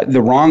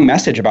the wrong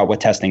message about what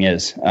testing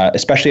is,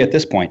 especially at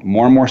this point.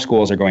 More and more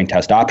schools are going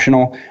test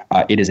optional.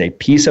 It is a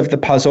piece of the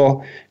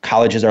puzzle.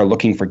 Colleges are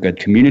looking for good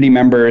community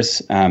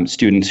members,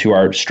 students who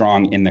are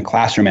strong in the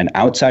classroom and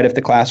outside of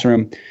the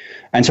classroom.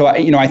 And so,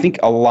 I think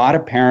a lot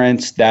of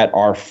parents that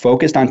are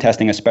focused on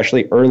testing,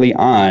 especially early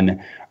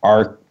on,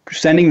 are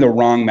sending the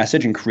wrong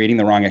message and creating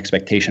the wrong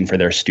expectation for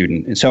their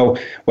student. And so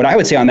what I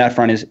would say on that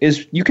front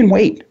is you can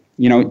wait.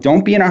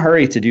 Don't be in a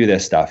hurry to do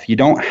this stuff. You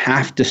don't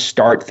have to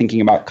start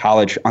thinking about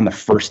college on the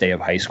first day of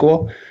high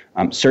school.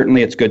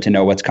 Certainly, it's good to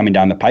know what's coming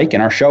down the pike,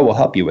 and our show will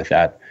help you with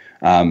that.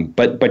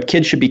 But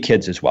kids should be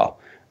kids as well.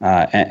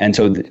 And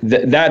so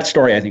that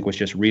story, I think, was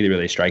just really,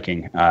 really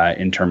striking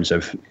in terms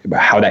of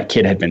how that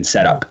kid had been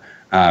set up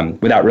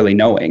without really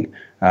knowing,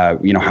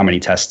 how many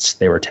tests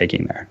they were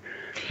taking there.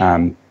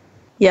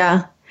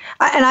 Yeah.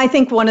 And I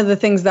think one of the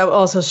things that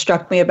also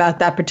struck me about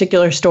that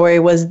particular story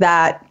was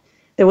that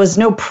there was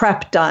no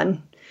prep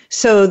done.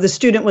 So the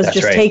student was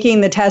taking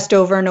the test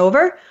over and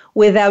over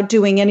without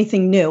doing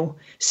anything new.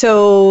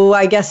 So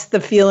I guess the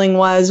feeling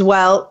was,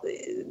 well,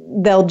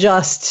 they'll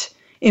just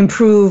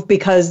improve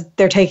because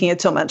they're taking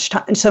it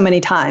so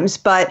many times.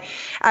 But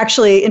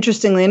actually,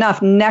 interestingly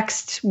enough,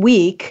 next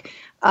week,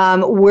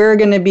 we're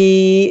going to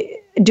be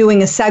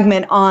doing a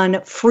segment on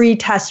free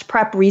test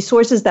prep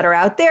resources that are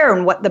out there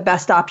and what the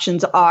best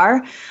options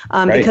are.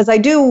 Because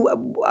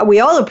we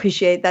all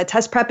appreciate that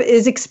test prep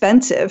is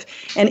expensive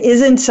and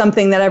isn't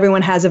something that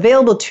everyone has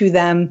available to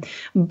them.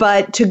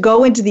 But to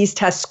go into these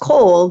tests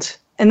cold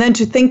And then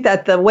to think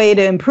that the way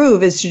to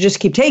improve is to just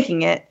keep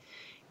taking it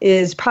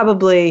is not a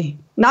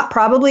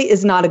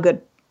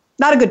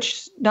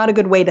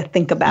good way to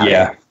think about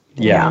it.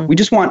 Yeah. We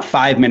just want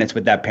 5 minutes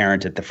with that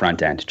parent at the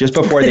front end, just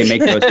before they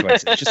make those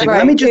choices. Just like,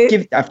 let me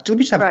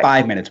just have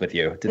 5 minutes with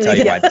you to tell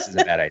you why this is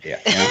a bad idea.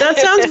 You know? That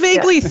sounds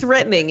vaguely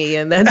threatening,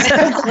 Ian. That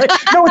sounds like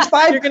no, it's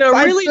 5. You're going to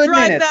really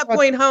drive that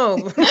point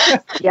home.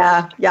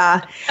 Yeah.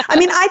 I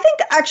mean, I think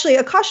actually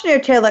a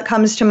cautionary tale that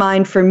comes to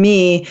mind for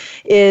me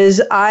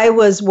is I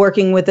was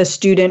working with a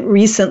student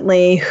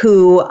recently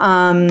who,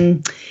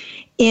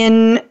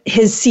 in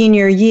his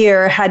senior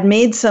year, had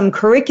made some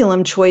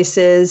curriculum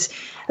choices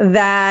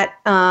that,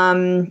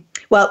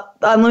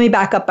 let me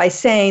back up by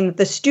saying that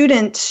the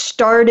student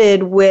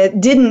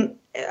didn't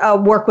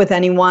work with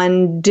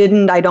anyone,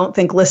 I don't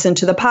think, listen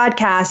to the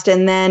podcast,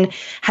 and then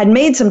had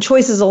made some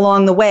choices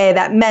along the way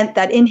that meant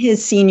that in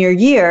his senior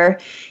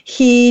year,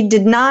 he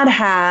did not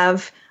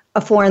have a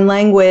foreign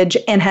language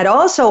and had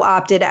also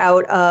opted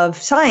out of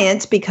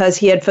science because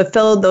he had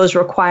fulfilled those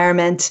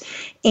requirements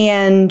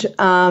and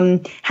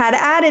had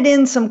added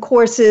in some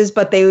courses,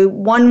 but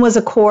one was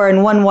a core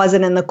and one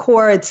wasn't, and the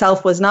core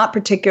itself was not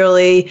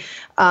particularly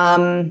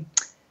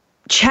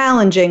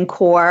challenging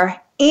core,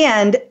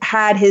 and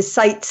had his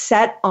sights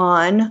set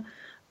on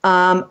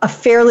a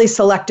fairly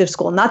selective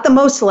school, not the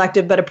most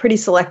selective, but a pretty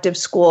selective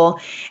school.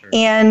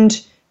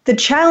 And the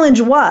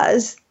challenge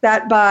was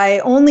that by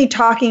only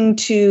talking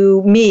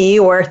to me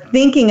or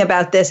thinking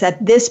about this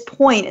at this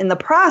point in the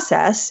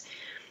process,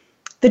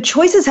 the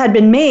choices had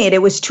been made.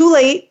 It was too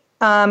late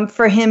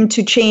for him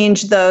to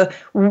change the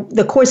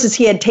courses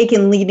he had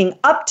taken leading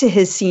up to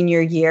his senior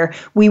year.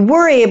 We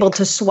were able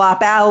to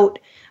swap out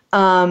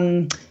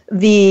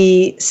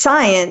the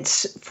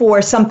science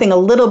for something a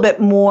little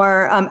bit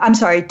more,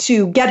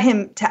 to get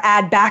him to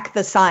add back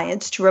the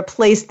science to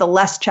replace the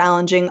less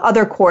challenging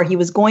other core he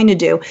was going to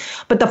do.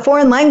 But the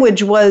foreign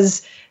language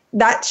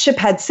that ship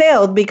had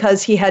sailed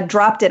because he had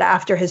dropped it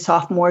after his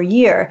sophomore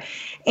year.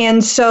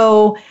 And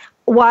so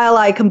while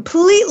I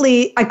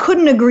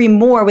couldn't agree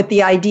more with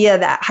the idea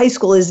that high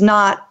school is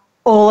not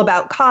all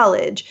about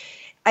college,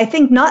 I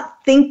think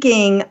not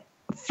thinking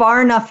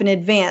far enough in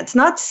advance,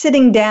 not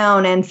sitting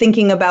down and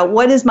thinking about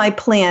what is my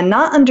plan,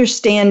 not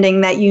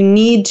understanding that you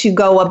need to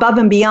go above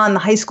and beyond the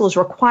high school's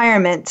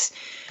requirements.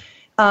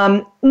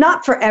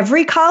 Not for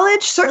every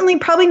college, certainly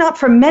probably not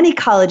for many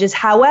colleges.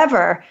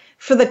 However,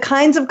 for the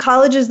kinds of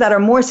colleges that are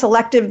more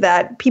selective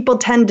that people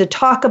tend to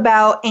talk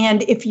about,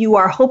 and if you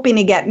are hoping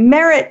to get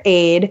merit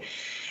aid,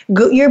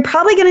 you're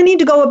probably going to need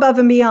to go above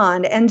and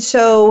beyond. And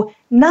so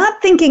not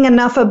thinking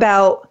enough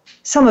about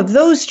some of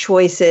those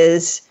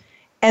choices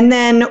and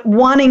then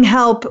wanting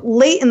help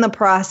late in the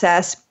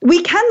process,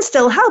 we can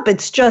still help.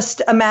 It's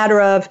just a matter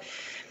of,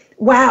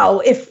 wow,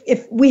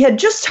 if we had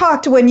just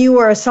talked when you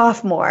were a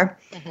sophomore,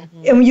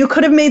 and you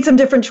could have made some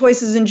different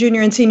choices in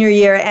junior and senior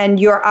year, and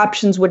your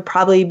options would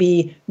probably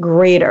be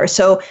greater.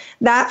 So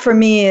that for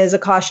me is a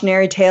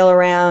cautionary tale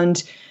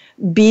around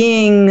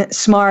being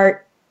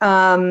smart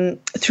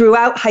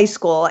throughout high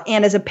school.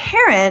 And as a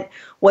parent,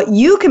 what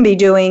you can be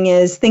doing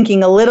is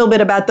thinking a little bit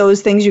about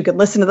those things. You could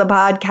listen to the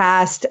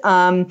podcast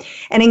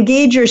and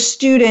engage your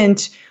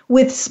student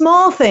with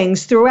small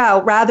things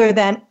throughout rather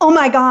than, oh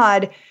my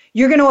God,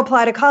 you're going to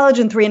apply to college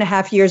in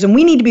 3.5 years and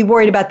we need to be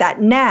worried about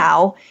that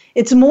now.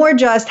 It's more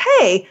just,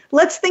 hey,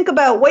 let's think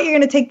about what you're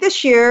going to take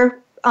this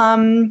year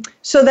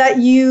so that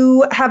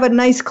you have a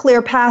nice,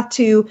 clear path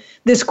to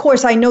this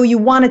course I know you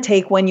want to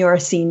take when you're a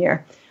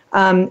senior.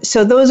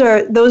 So those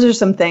are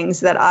some things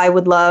that I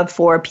would love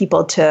for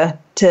people to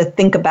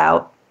think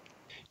about.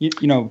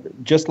 You know,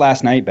 just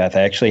last night, Beth,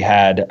 I actually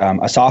had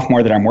a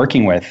sophomore that I'm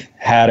working with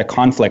had a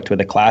conflict with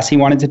a class he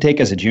wanted to take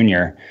as a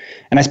junior.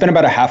 And I spent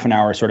about a half an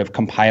hour sort of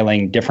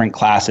compiling different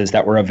classes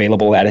that were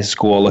available at his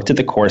school, looked at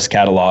the course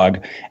catalog,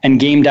 and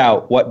gamed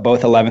out what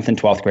both 11th and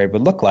 12th grade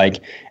would look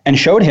like, and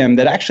showed him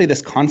that actually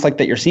this conflict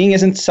that you're seeing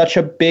isn't such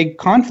a big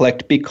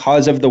conflict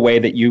because of the way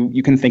that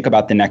you can think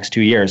about the next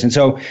 2 years. And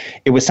so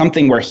it was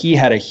something where he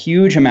had a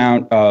huge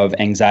amount of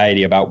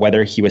anxiety about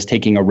whether he was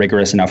taking a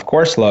rigorous enough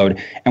course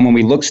load. And when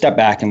we step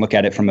back and look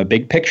at it from a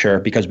big picture,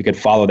 because we could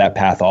follow that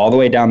path all the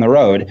way down the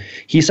road,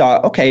 he saw,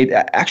 okay,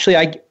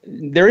 actually,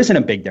 there isn't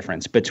a big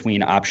difference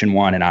between option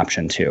 1 and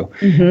option 2.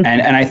 Mm-hmm.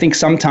 And I think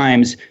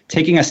sometimes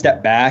taking a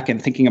step back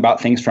and thinking about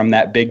things from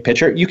that big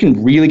picture, you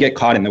can really get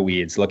caught in the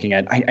weeds looking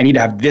at, I need to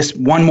have this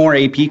one more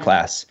AP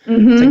class.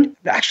 Mm-hmm. It's like,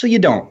 actually, you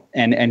don't.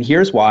 And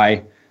here's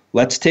why.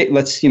 Let's take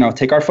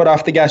our foot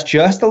off the gas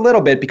just a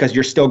little bit because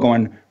you're still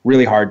going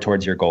really hard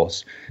towards your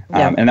goals.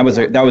 Yeah. And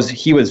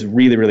he was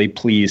really, really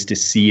pleased to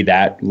see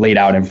that laid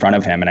out in front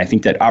of him. And I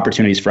think that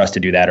opportunities for us to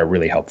do that are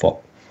really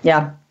helpful.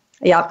 Yeah.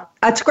 Yeah,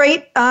 that's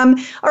great. All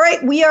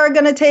right, we are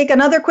going to take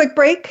another quick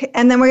break,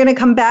 and then we're going to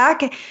come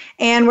back,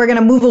 and we're going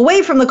to move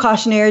away from the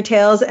cautionary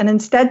tales and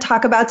instead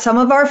talk about some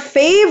of our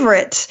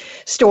favorite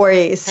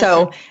stories.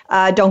 So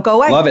don't go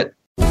away. Love it.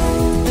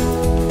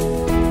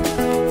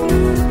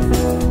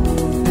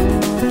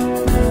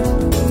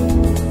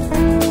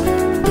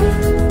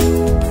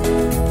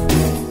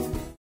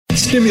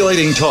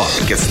 stimulating talk.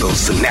 It gets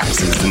those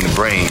synapses in the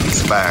brain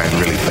firing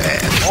really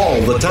fast.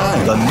 All the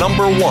time. The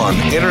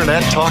 #1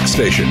 Internet talk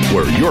station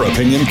where your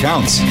opinion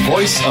counts.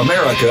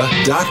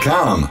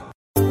 VoiceAmerica.com.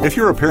 If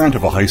you're a parent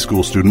of a high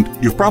school student,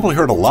 you've probably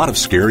heard a lot of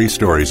scary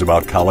stories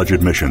about college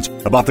admissions,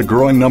 about the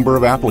growing number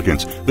of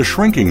applicants, the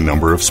shrinking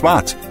number of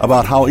spots,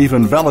 about how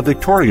even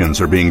valedictorians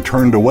are being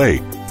turned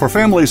away. For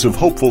families of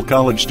hopeful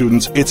college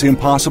students, it's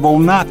impossible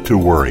not to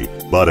worry.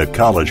 But at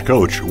College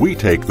Coach, we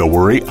take the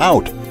worry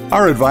out.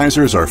 Our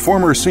advisors are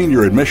former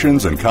senior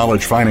admissions and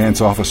college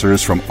finance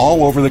officers from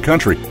all over the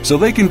country, so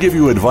they can give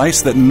you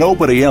advice that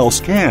nobody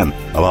else can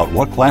about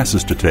what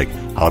classes to take,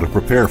 how to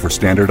prepare for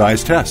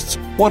standardized tests,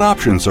 what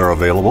options are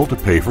available to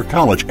pay for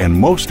college, and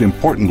most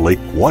importantly,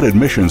 what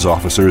admissions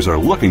officers are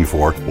looking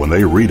for when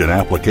they read an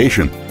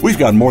application. We've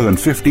got more than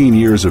 15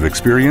 years of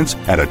experience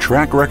and a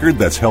track record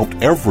that's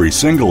helped every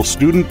single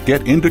student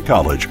get into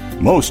college,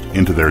 most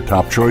into their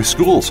top choice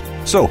schools.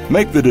 So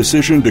make the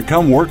decision to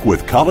come work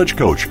with College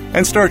Coach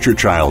and start your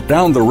child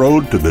down the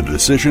road to the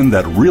decision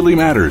that really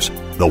matters,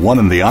 the one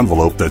in the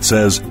envelope that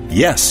says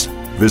yes.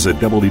 Visit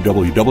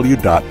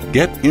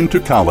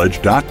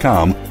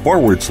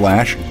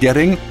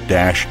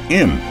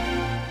www.getintocollege.com/getting-in.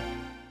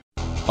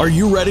 Are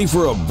you ready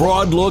for a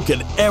broad look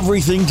at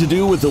everything to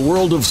do with the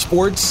world of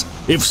sports?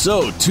 If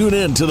so, tune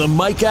in to the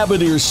Mike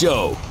Abadir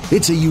Show.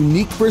 It's a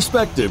unique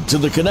perspective to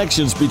the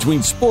connections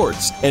between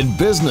sports and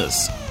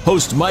business.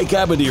 Host Mike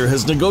Abadir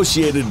has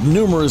negotiated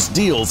numerous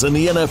deals in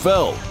the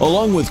NFL.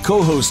 Along with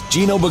co-host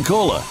Gino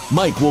Bacola,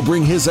 Mike will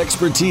bring his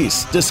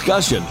expertise,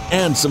 discussion,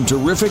 and some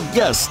terrific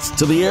guests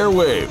to the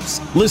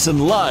airwaves.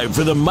 Listen live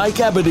for the Mike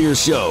Abadir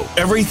Show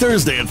every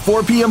Thursday at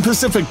 4 p.m.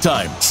 Pacific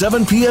Time,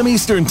 7 p.m.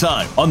 Eastern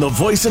Time on the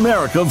Voice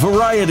America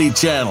Variety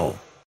Channel.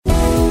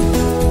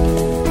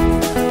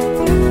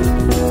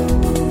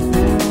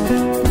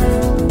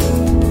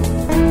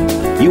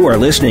 You are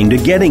listening to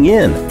Getting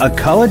In, a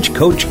College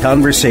Coach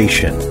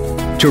Conversation.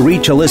 To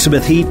reach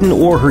Elizabeth Heaton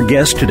or her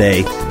guest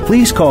today,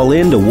 please call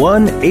in to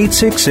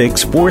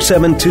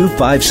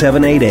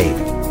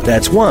 1-866-472-5788.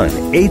 That's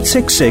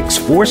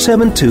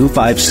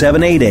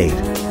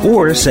 1-866-472-5788.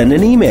 Or send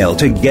an email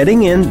to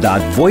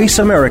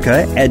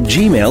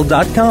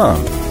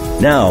gettingin.voiceamerica@gmail.com.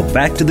 Now,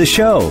 back to the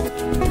show.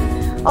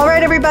 All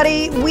right,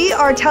 everybody, we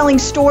are telling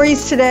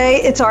stories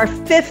today. It's our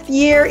 5th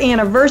year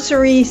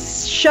anniversary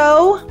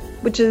show,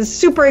 which is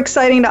super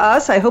exciting to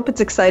us. I hope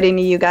it's exciting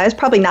to you guys.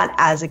 Probably not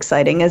as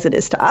exciting as it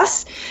is to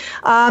us.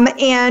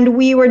 And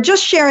we were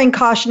just sharing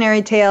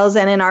cautionary tales.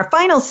 And in our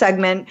final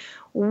segment,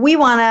 we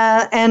want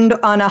to end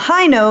on a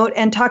high note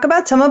and talk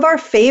about some of our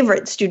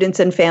favorite students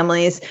and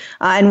families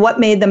and what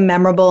made them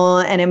memorable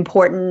and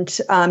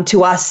important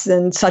to us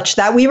and such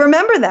that we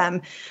remember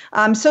them.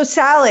 So,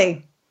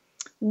 Sally,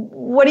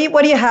 what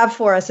do you have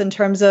for us in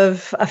terms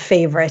of a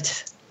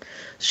favorite?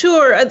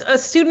 Sure. A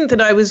student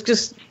that I was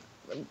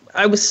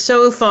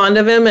so fond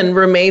of him and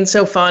remain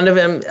so fond of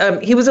him.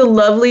 He was a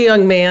lovely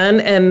young man,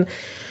 and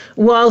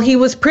while he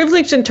was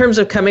privileged in terms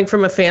of coming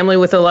from a family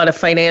with a lot of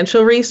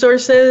financial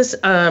resources,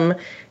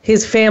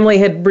 his family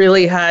had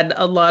really had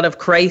a lot of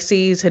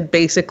crises, had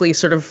basically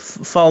sort of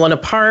fallen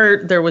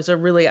apart. There was a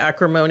really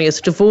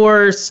acrimonious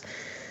divorce.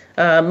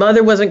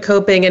 Mother wasn't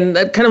coping, and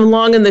kind of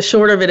long and the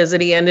short of it is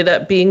that he ended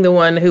up being the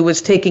one who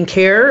was taking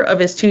care of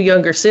his 2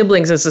 younger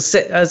siblings. As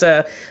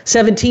a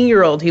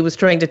 17-year-old, he was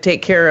trying to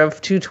take care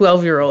of 2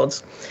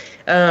 12-year-olds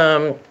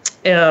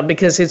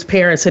because his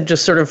parents had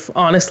just sort of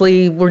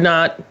honestly were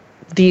not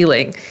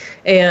dealing.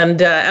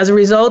 And as a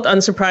result,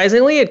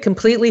 unsurprisingly, it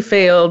completely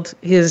failed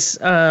his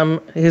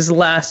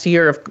last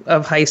year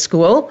of high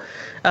school.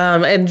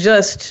 And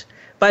just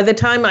by the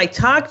time I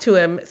talked to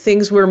him,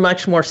 things were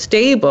much more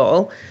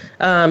stable.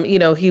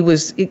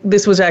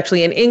 This was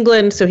actually in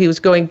England, so he was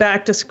going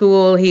back to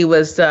school. He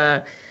was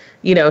back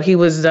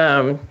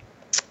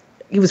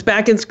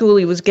in school.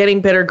 He was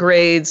getting better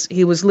grades.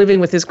 He was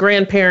living with his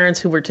grandparents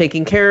who were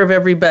taking care of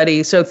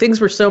everybody. So things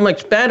were so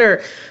much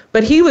better.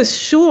 But he was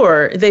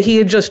sure that he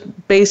had just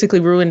basically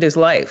ruined his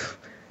life,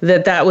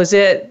 that was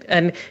it.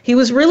 And he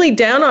was really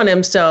down on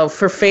himself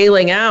for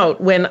failing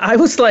out when I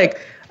was like,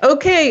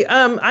 okay,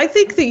 I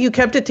think that you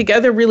kept it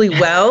together really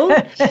well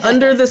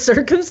under the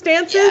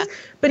circumstances. Yeah.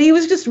 But he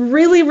was just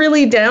really,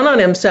 really down on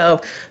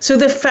himself. So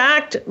the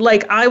fact,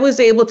 I was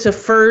able to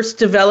first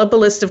develop a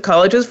list of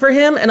colleges for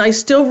him, and I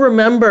still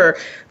remember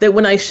that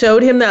when I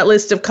showed him that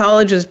list of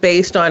colleges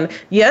based on,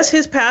 yes,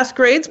 his past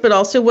grades, but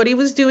also what he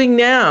was doing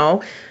now,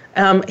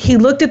 he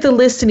looked at the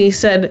list and he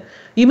said,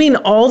 "You mean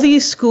all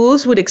these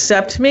schools would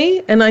accept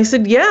me?" And I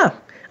said, "Yeah.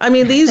 I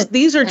mean,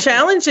 these are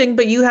challenging,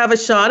 but you have a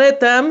shot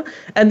at them.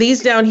 And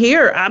these down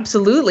here,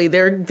 absolutely,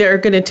 they're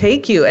going to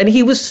take you." And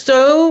he was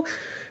so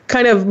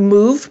kind of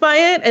moved by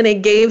it, and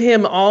it gave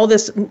him all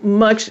this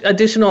much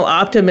additional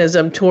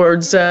optimism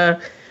towards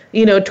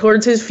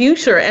his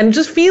future, and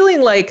just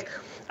feeling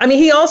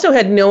he also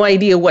had no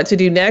idea what to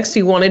do next.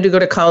 He wanted to go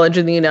to college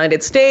in the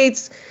United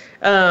States.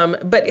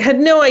 but had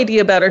no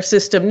idea about our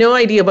system, no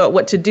idea about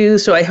what to do.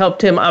 So I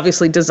helped him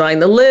obviously design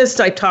the list.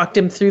 I talked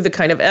him through the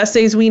kind of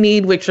essays we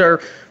need, which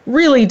are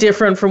really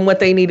different from what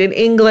they need in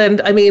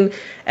England. I mean,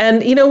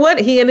 and you know what?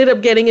 He ended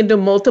up getting into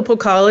multiple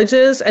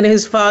colleges, and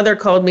his father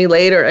called me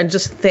later and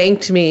just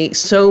thanked me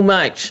so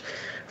much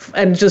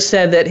and just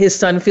said that his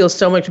son feels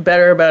so much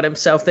better about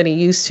himself than he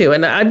used to.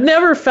 And I've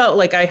never felt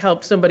like I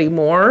helped somebody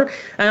more.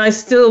 And I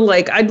still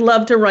I'd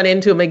love to run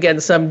into him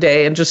again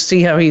someday and just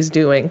see how he's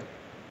doing.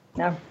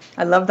 Yeah,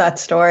 I love that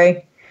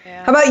story.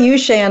 Yeah. How about you,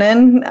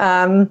 Shannon?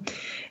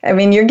 I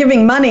mean, you're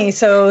giving money,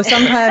 so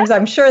sometimes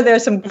I'm sure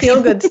there's some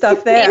feel-good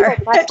stuff there.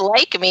 People must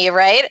like me,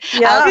 right?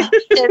 Yeah.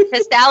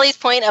 To Sally's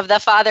point of the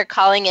father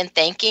calling and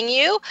thanking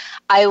you,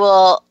 I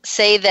will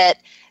say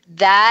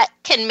that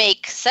can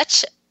make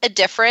such a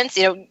difference.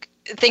 You know,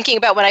 thinking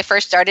about when I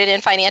first started in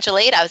financial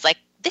aid, I was like,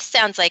 this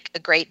sounds like a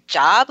great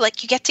job.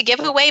 Like, you get to give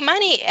away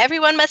money.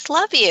 Everyone must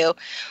love you.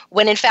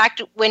 When in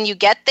fact, when you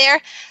get there,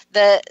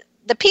 the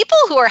people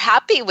who are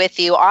happy with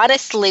you,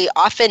 honestly,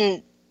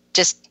 often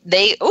just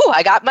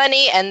I got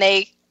money, and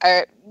they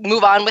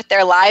move on with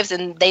their lives,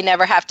 and they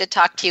never have to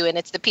talk to you. And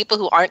it's the people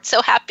who aren't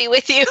so happy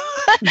with you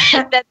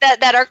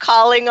that are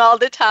calling all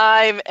the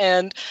time.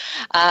 And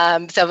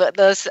so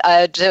those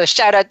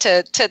shout out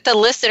to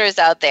listeners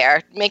out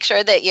there. Make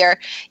sure that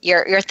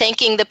you're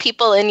thanking the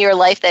people in your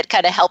life that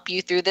kind of help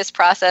you through this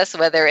process,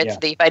 whether it's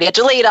the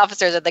financial aid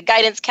officers or the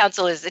guidance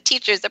counselors, the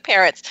teachers, the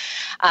parents.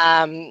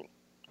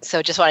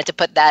 So just wanted to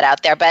put that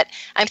out there. But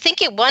I'm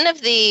thinking one of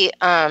the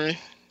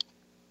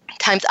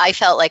times I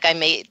felt like I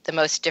made the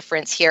most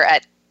difference here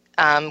at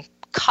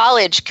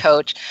College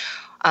Coach,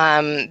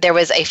 there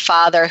was a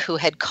father who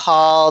had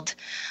called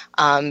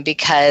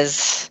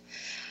because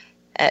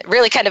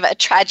really kind of a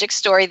tragic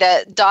story.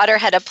 The daughter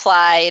had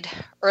applied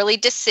early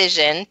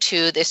decision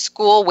to the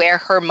school where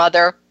her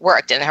mother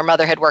worked, and her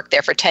mother had worked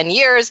there for 10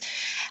 years.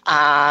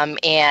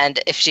 And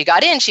if she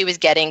got in, she was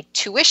getting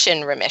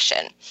tuition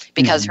remission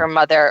because her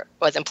mother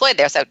was employed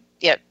there. So,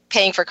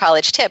 paying for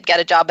college tip,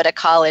 get a job at a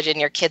college and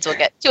your kids will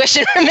get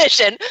tuition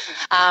remission.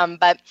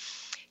 But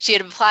she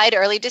had applied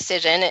early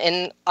decision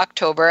in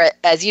October,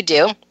 as you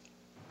do.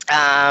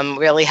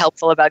 Really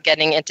helpful about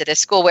getting into the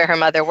school where her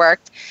mother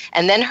worked.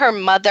 And then her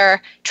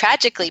mother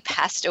tragically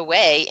passed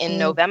away in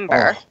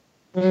November.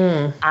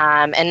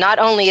 And not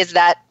only is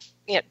that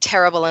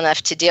terrible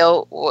enough to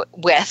deal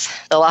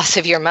with the loss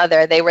of your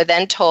mother, they were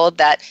then told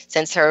that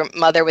since her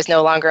mother was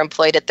no longer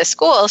employed at the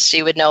school,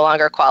 she would no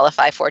longer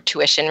qualify for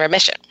tuition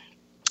remission.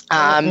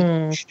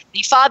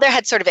 The father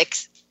had sort of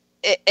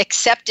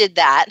accepted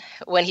that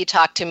when he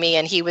talked to me,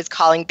 and he was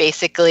calling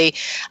basically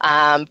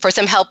for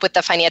some help with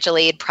the financial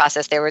aid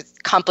process. There was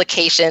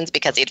complications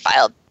because he'd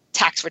filed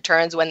tax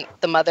returns when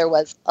the mother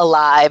was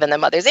alive and the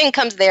mother's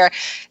income's there,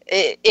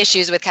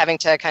 issues with having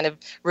to kind of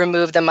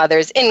remove the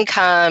mother's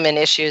income, and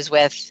issues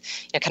with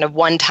kind of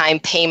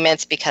one-time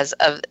payments because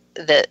of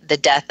the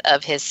death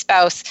of his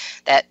spouse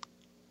that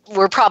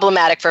were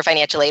problematic for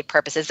financial aid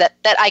purposes that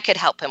I could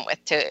help him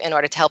with in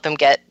order to help him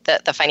get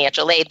the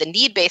financial aid, the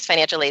need-based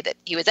financial aid that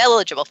he was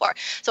eligible for.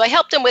 So I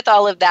helped him with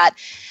all of that.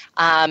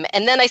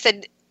 And then I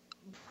said,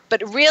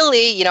 but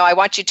really, I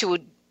want you to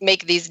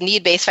make these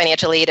need-based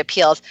financial aid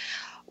appeals.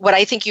 What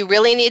I think you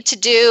really need to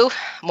do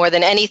more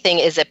than anything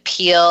is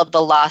appeal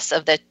the loss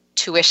of the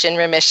tuition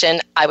remission.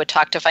 I would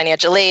talk to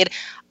financial aid.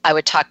 I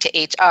would talk to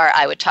HR.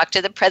 I would talk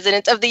to the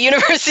president of the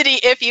university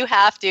if you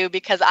have to,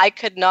 because I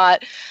could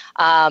not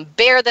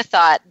bear the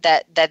thought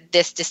that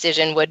this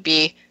decision would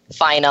be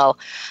final.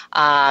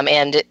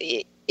 And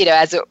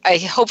as I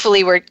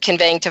hopefully we're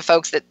conveying to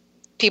folks that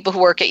people who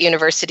work at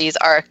universities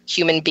are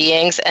human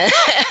beings, and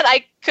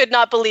I could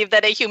not believe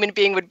that a human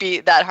being would be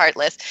that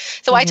heartless.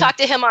 So I talked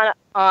to him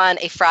on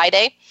a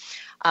Friday.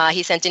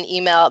 He sent an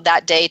email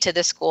that day to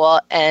the school,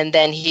 and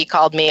then he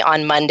called me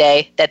on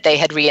Monday that they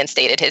had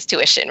reinstated his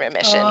tuition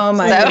remission. Oh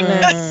my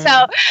goodness.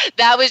 So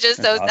that was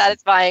just so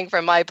satisfying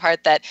for my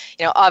part that,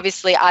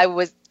 obviously I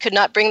could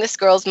not bring this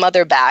girl's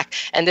mother back,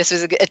 and this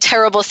was a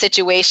terrible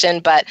situation,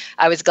 but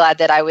I was glad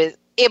that I was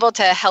able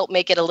to help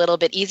make it a little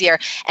bit easier.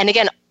 And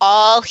again,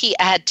 all he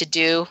had to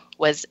do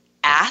was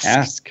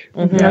ask.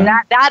 Mm-hmm. And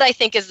that I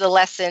think is the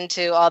lesson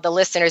to all the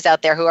listeners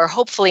out there who are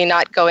hopefully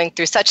not going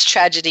through such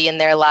tragedy in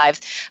their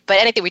lives. But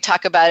I think we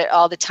talk about it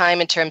all the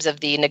time in terms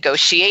of the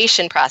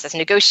negotiation process,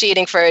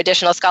 negotiating for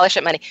additional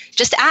scholarship money.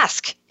 Just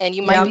ask, and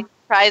you might be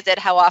surprised at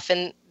how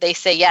often they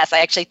say yes. I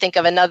actually think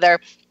of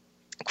another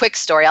quick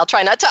story. I'll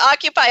try not to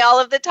occupy all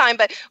of the time,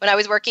 but when I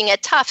was working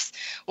at Tufts,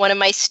 one of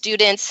my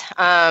students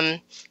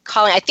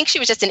calling, I think she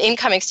was just an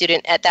incoming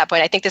student at that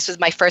point. I think this was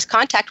my first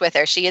contact with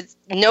her. She had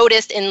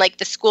noticed in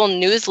the school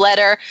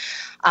newsletter,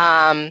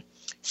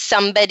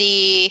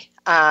 somebody,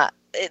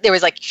 there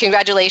was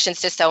congratulations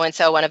to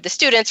so-and-so, one of the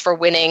students, for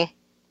winning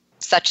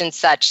such and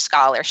such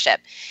scholarship.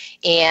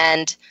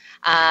 And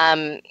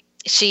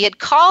she had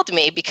called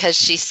me because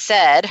she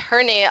said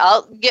her name,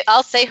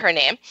 I'll say her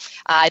name.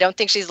 I don't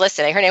think she's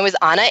listening. Her name was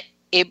Anna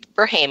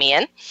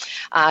Abrahamian.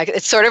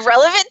 It's sort of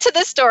relevant to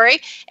this story.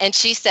 And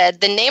she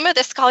said the name of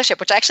this scholarship,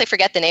 which I actually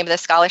forget the name of the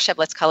scholarship,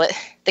 let's call it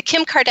the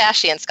Kim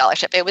Kardashian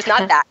Scholarship. It was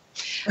not that.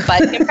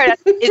 But Kim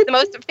Kardashian is the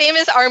most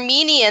famous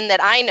Armenian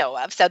that I know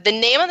of. So the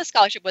name of the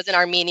scholarship was an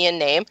Armenian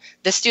name.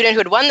 The student who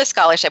had won the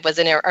scholarship was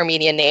an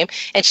Armenian name.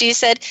 And she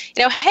said,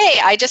 hey,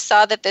 I just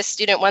saw that this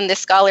student won this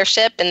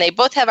scholarship and they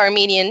both have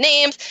Armenian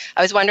names.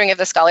 I was wondering if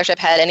the scholarship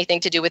had anything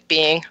to do with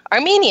being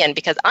Armenian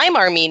because I'm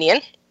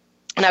Armenian.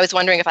 And I was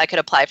wondering if I could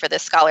apply for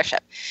this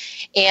scholarship.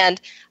 And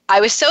I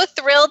was so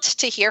thrilled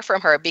to hear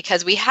from her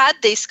because we had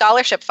these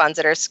scholarship funds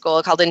at our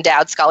school called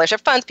endowed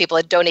scholarship funds. People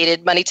had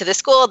donated money to the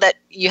school that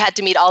you had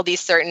to meet all these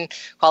certain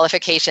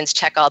qualifications,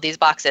 check all these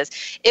boxes.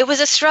 It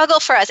was a struggle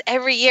for us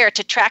every year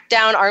to track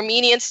down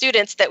Armenian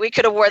students that we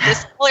could award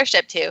this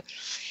scholarship to.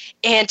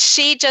 And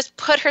she just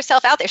put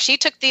herself out there. She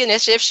took the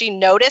initiative. She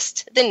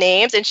noticed the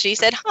names and she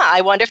said, I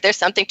wonder if there's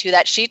something to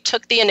that. She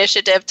took the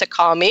initiative to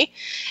call me.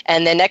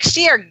 And then next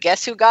year,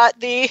 guess who got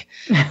the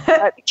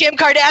Kim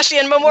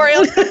Kardashian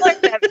Memorial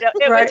Scholarship?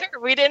 It was her.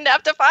 We didn't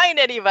have to find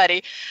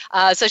anybody.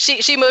 So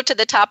she moved to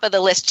the top of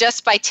the list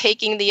just by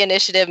taking the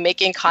initiative,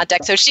 making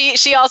contact. So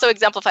she also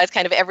exemplifies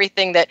kind of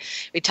everything that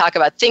we talk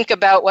about. Think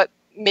about what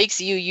makes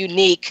you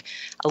unique.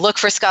 Look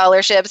for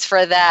scholarships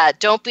for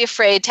that. Don't be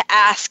afraid to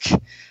ask.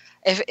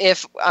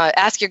 If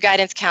ask your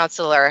guidance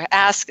counselor,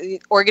 ask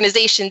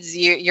organizations,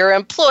 your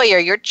employer,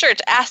 your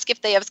church, ask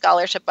if they have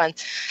scholarship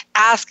funds,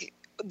 ask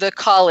the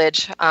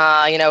college,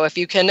 if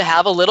you can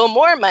have a little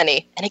more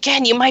money. And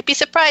again, you might be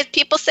surprised.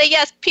 People say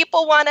yes.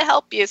 People want to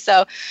help you.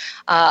 So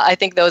I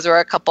think those are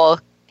a couple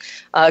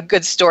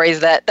good stories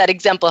that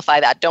exemplify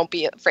that. Don't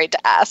be afraid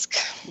to ask.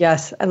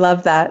 Yes, I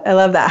love that.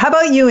 How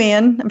about you,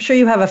 Ian? I'm sure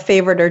you have a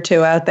favorite or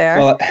two out there.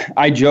 Well,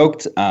 I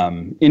joked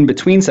in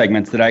between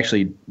segments that I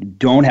actually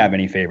don't have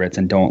any favorites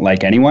and don't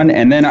like anyone.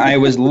 And then I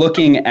was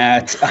looking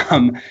at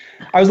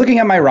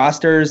my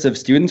rosters of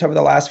students over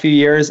the last few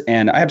years,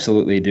 and I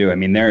absolutely do. I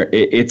mean,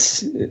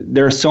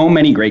 there are so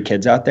many great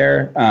kids out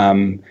there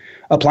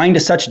applying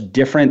to such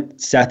different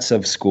sets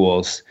of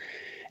schools.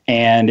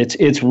 And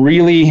it's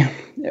really,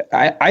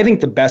 I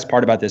think the best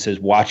part about this is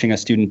watching a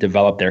student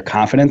develop their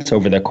confidence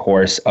over the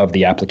course of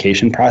the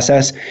application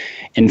process.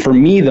 And for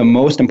me, the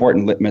most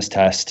important litmus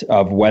test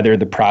of whether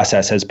the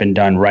process has been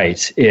done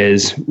right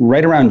is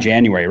right around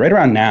January, right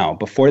around now,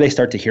 before they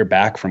start to hear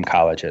back from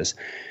colleges.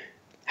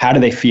 How do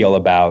they feel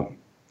about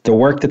the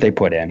work that they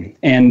put in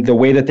and the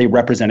way that they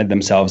represented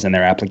themselves in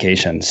their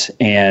applications?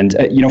 And,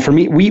 for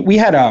me, we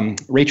had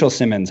Rachel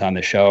Simmons on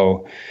the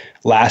show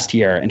last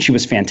year, and she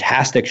was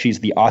fantastic. She's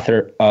the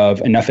author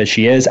of Enough As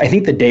She Is. I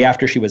think the day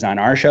after she was on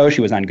our show,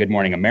 she was on Good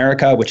Morning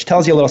America, which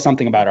tells you a little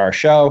something about our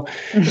show,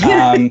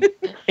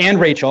 and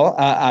Rachel,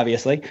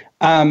 obviously.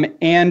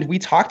 And we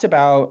talked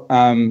about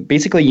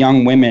basically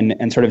young women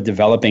and sort of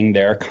developing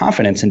their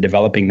confidence and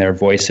developing their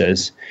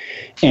voices.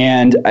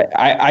 And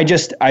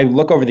I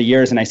look over the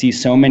years and I see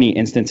so many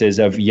instances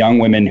of young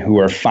women who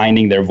are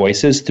finding their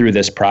voices through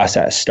this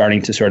process,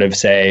 starting to sort of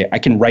say, I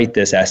can write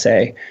this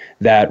essay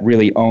that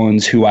really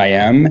owns who I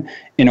am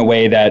in a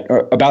way that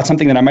about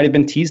something that I might have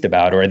been teased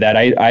about or that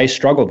I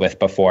struggled with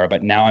before,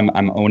 but now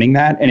I'm owning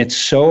that. And it's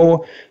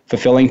so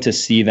fulfilling to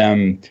see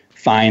them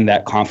find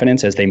that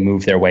confidence as they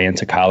move their way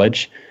into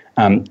college.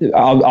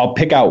 I'll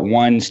pick out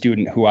one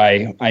student who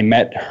I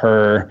met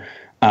her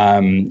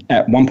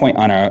at one point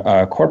on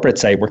a corporate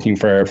site working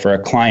for a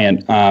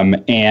client,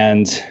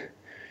 and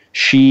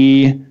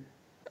she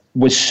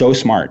was so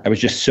smart. I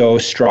was just so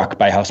struck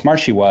by how smart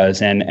she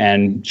was,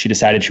 and she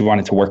decided she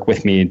wanted to work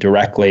with me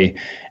directly.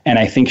 And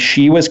I think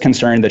she was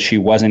concerned that she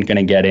wasn't going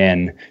to get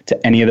in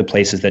to any of the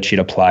places that she'd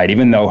applied,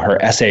 even though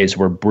her essays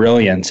were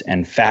brilliant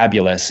and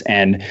fabulous.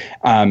 And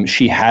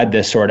she had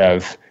this sort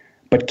of,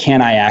 but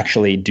can I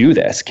actually do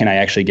this? Can I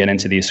actually get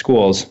into these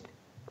schools?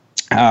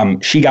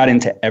 She got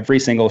into every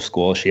single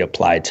school she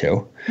applied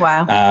to.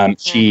 Wow.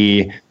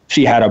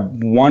 She had a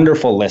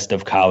wonderful list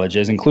of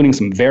colleges, including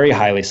some very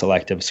highly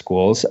selective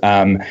schools,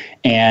 but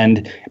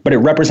it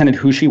represented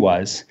who she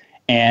was.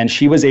 And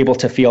she was able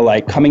to feel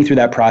like coming through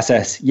that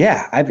process,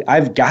 yeah,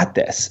 I've got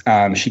this.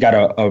 She got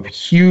a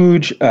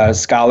huge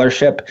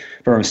scholarship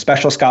from a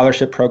special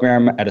scholarship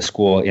program at a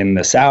school in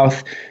the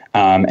South,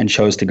 and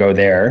chose to go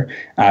there.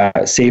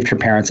 Saved her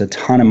parents a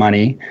ton of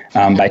money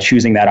by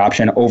choosing that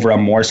option over a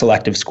more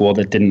selective school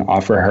that didn't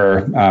offer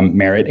her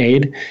merit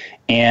aid.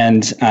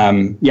 And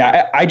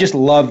I just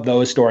love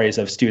those stories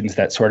of students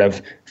that sort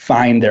of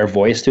find their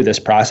voice through this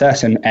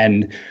process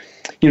and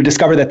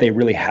discover that they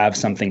really have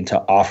something to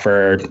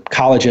offer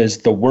colleges,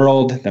 the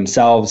world,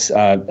 themselves.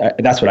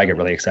 That's what I get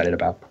really excited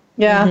about.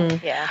 Yeah.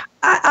 Mm-hmm. Yeah.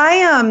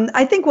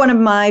 I think one of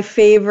my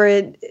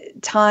favorite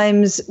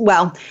times,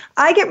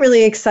 I get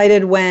really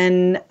excited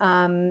when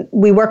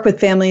we work with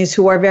families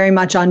who are very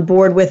much on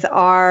board with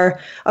our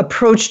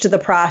approach to the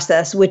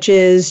process, which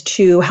is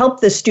to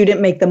help the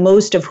student make the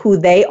most of who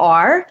they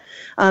are,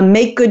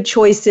 make good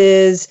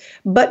choices,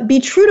 but be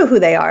true to who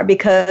they are,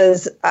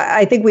 because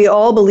I think we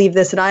all believe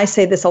this, and I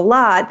say this a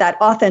lot, that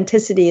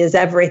authenticity is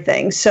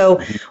everything.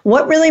 So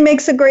what really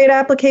makes a great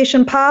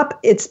application pop?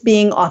 It's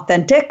being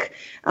authentic.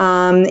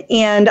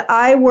 And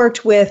I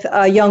worked with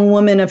a young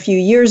woman a few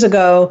years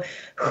ago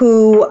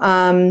who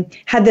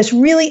had this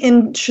really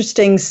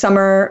interesting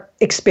summer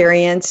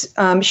experience.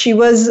 She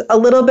was a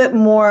little bit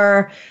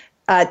more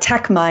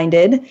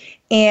tech-minded,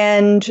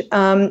 and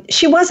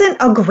she wasn't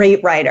a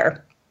great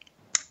writer.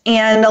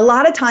 And a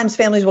lot of times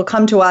families will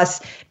come to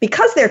us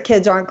because their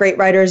kids aren't great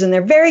writers and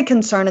they're very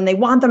concerned and they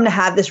want them to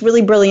have this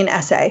really brilliant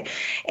essay.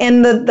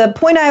 And the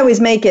point I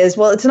always make is,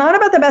 well, it's not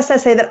about the best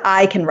essay that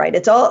I can write.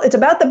 It's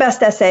about the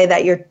best essay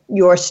that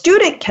your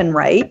student can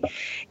write.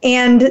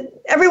 And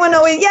everyone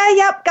always,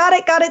 got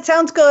it,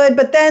 sounds good.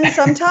 But then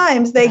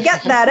sometimes they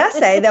get that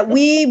essay that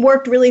we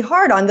worked really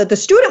hard on, that the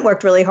student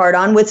worked really hard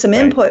on with some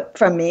input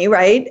from me,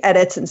 right,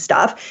 edits and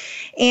stuff,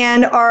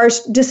 and are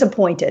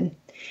disappointed.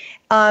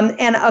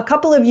 And a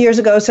couple of years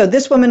ago, so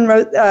this woman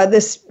wrote,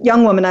 this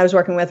young woman I was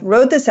working with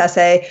wrote this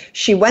essay.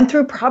 She went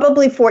through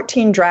probably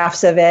 14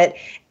 drafts of it.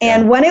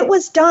 And when it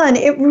was done,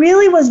 it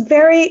really was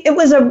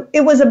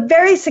it was a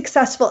very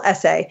successful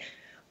essay.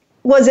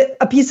 Was it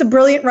a piece of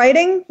brilliant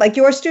writing like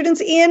your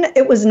students, Ian?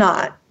 It was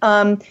not.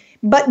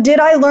 But did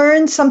I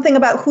learn something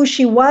about who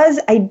she was?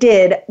 I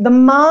did. The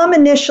mom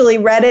initially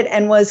read it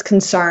and was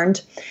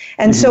concerned.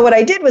 And so what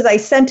I did was I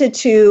sent it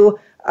to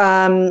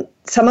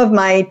some of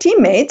my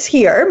teammates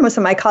here, most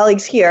of my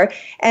colleagues here,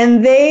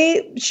 and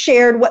they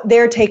shared what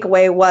their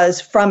takeaway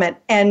was from it.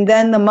 And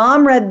then the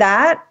mom read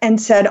that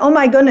and said, oh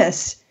my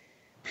goodness,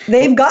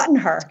 they've gotten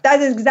her.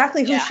 That is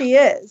exactly who she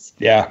is.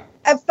 Yeah.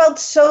 I felt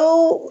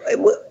so,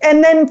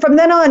 and then from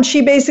then on,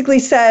 she basically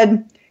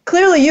said,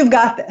 clearly you've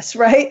got this,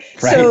 right?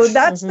 So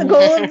that's the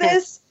goal of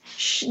this.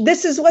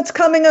 This is what's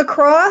coming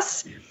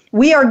across.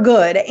 We are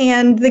good.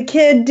 And the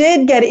kid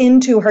did get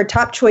into her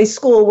top choice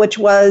school, which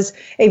was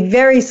a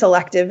very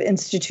selective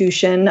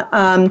institution.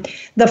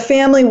 The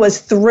family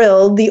was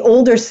thrilled. The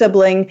older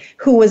sibling,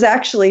 who was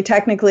actually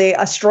technically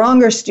a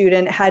stronger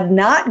student, had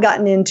not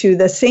gotten into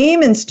the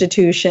same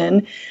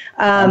institution.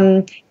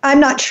 I'm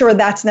not sure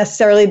that's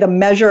necessarily the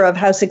measure of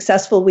how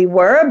successful we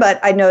were,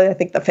 but I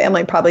think the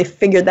family probably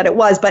figured that it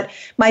was. But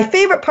my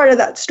favorite part of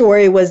that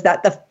story was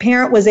that the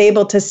parent was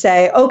able to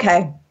say,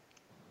 okay,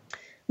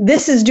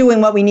 this is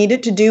doing what we need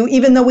it to do,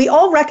 even though we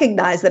all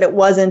recognize that it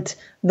wasn't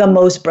the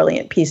most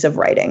brilliant piece of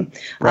writing.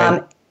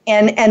 Right.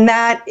 And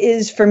that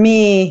is, for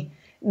me,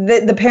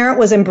 the parent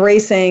was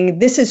embracing,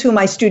 this is who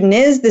my student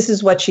is, this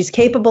is what she's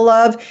capable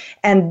of,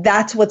 and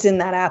that's what's in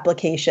that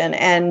application,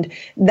 and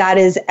that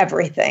is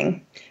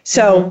everything.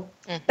 So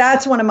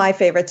that's one of my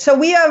favorites. So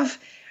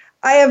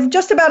I have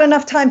just about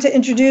enough time to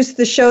introduce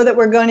the show that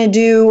we're going to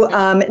do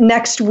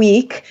next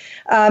week.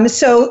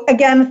 So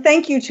again,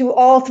 thank you to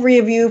all three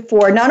of you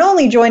for not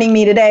only joining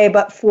me today,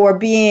 but for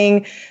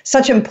being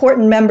such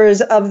important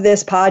members of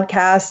this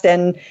podcast.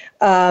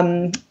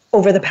 And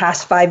over the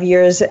past 5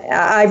 years,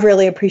 I've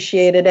really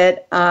appreciated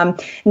it.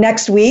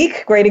 Next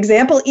week, great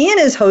example, Ian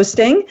is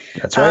hosting.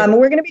 That's right.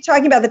 We're going to be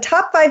talking about the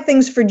top 5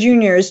 things for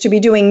juniors to be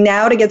doing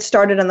now to get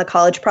started in the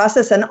college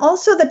process, and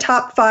also the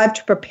top 5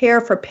 to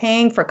prepare for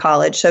paying for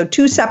college. So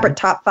 2 separate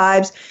top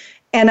 5s.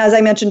 And as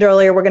I mentioned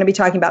earlier, we're going to be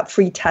talking about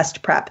free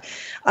test prep.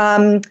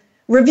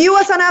 Review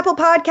us on Apple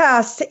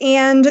Podcasts.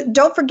 And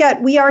don't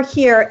forget, we are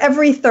here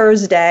every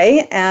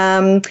Thursday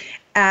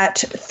at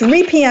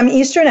 3 p.m.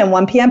 Eastern and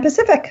 1 p.m.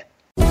 Pacific.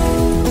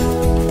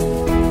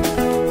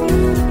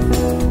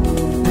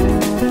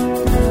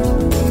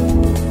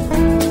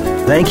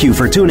 Thank you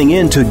for tuning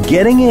in to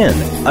Getting In,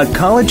 a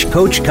college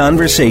coach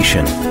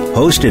conversation,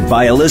 hosted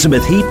by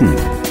Elizabeth Heaton.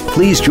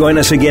 Please join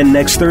us again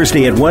next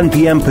Thursday at 1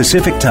 p.m.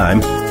 Pacific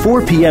Time,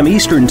 4 p.m.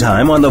 Eastern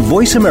Time on the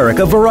Voice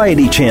America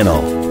Variety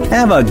Channel.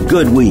 Have a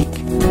good week.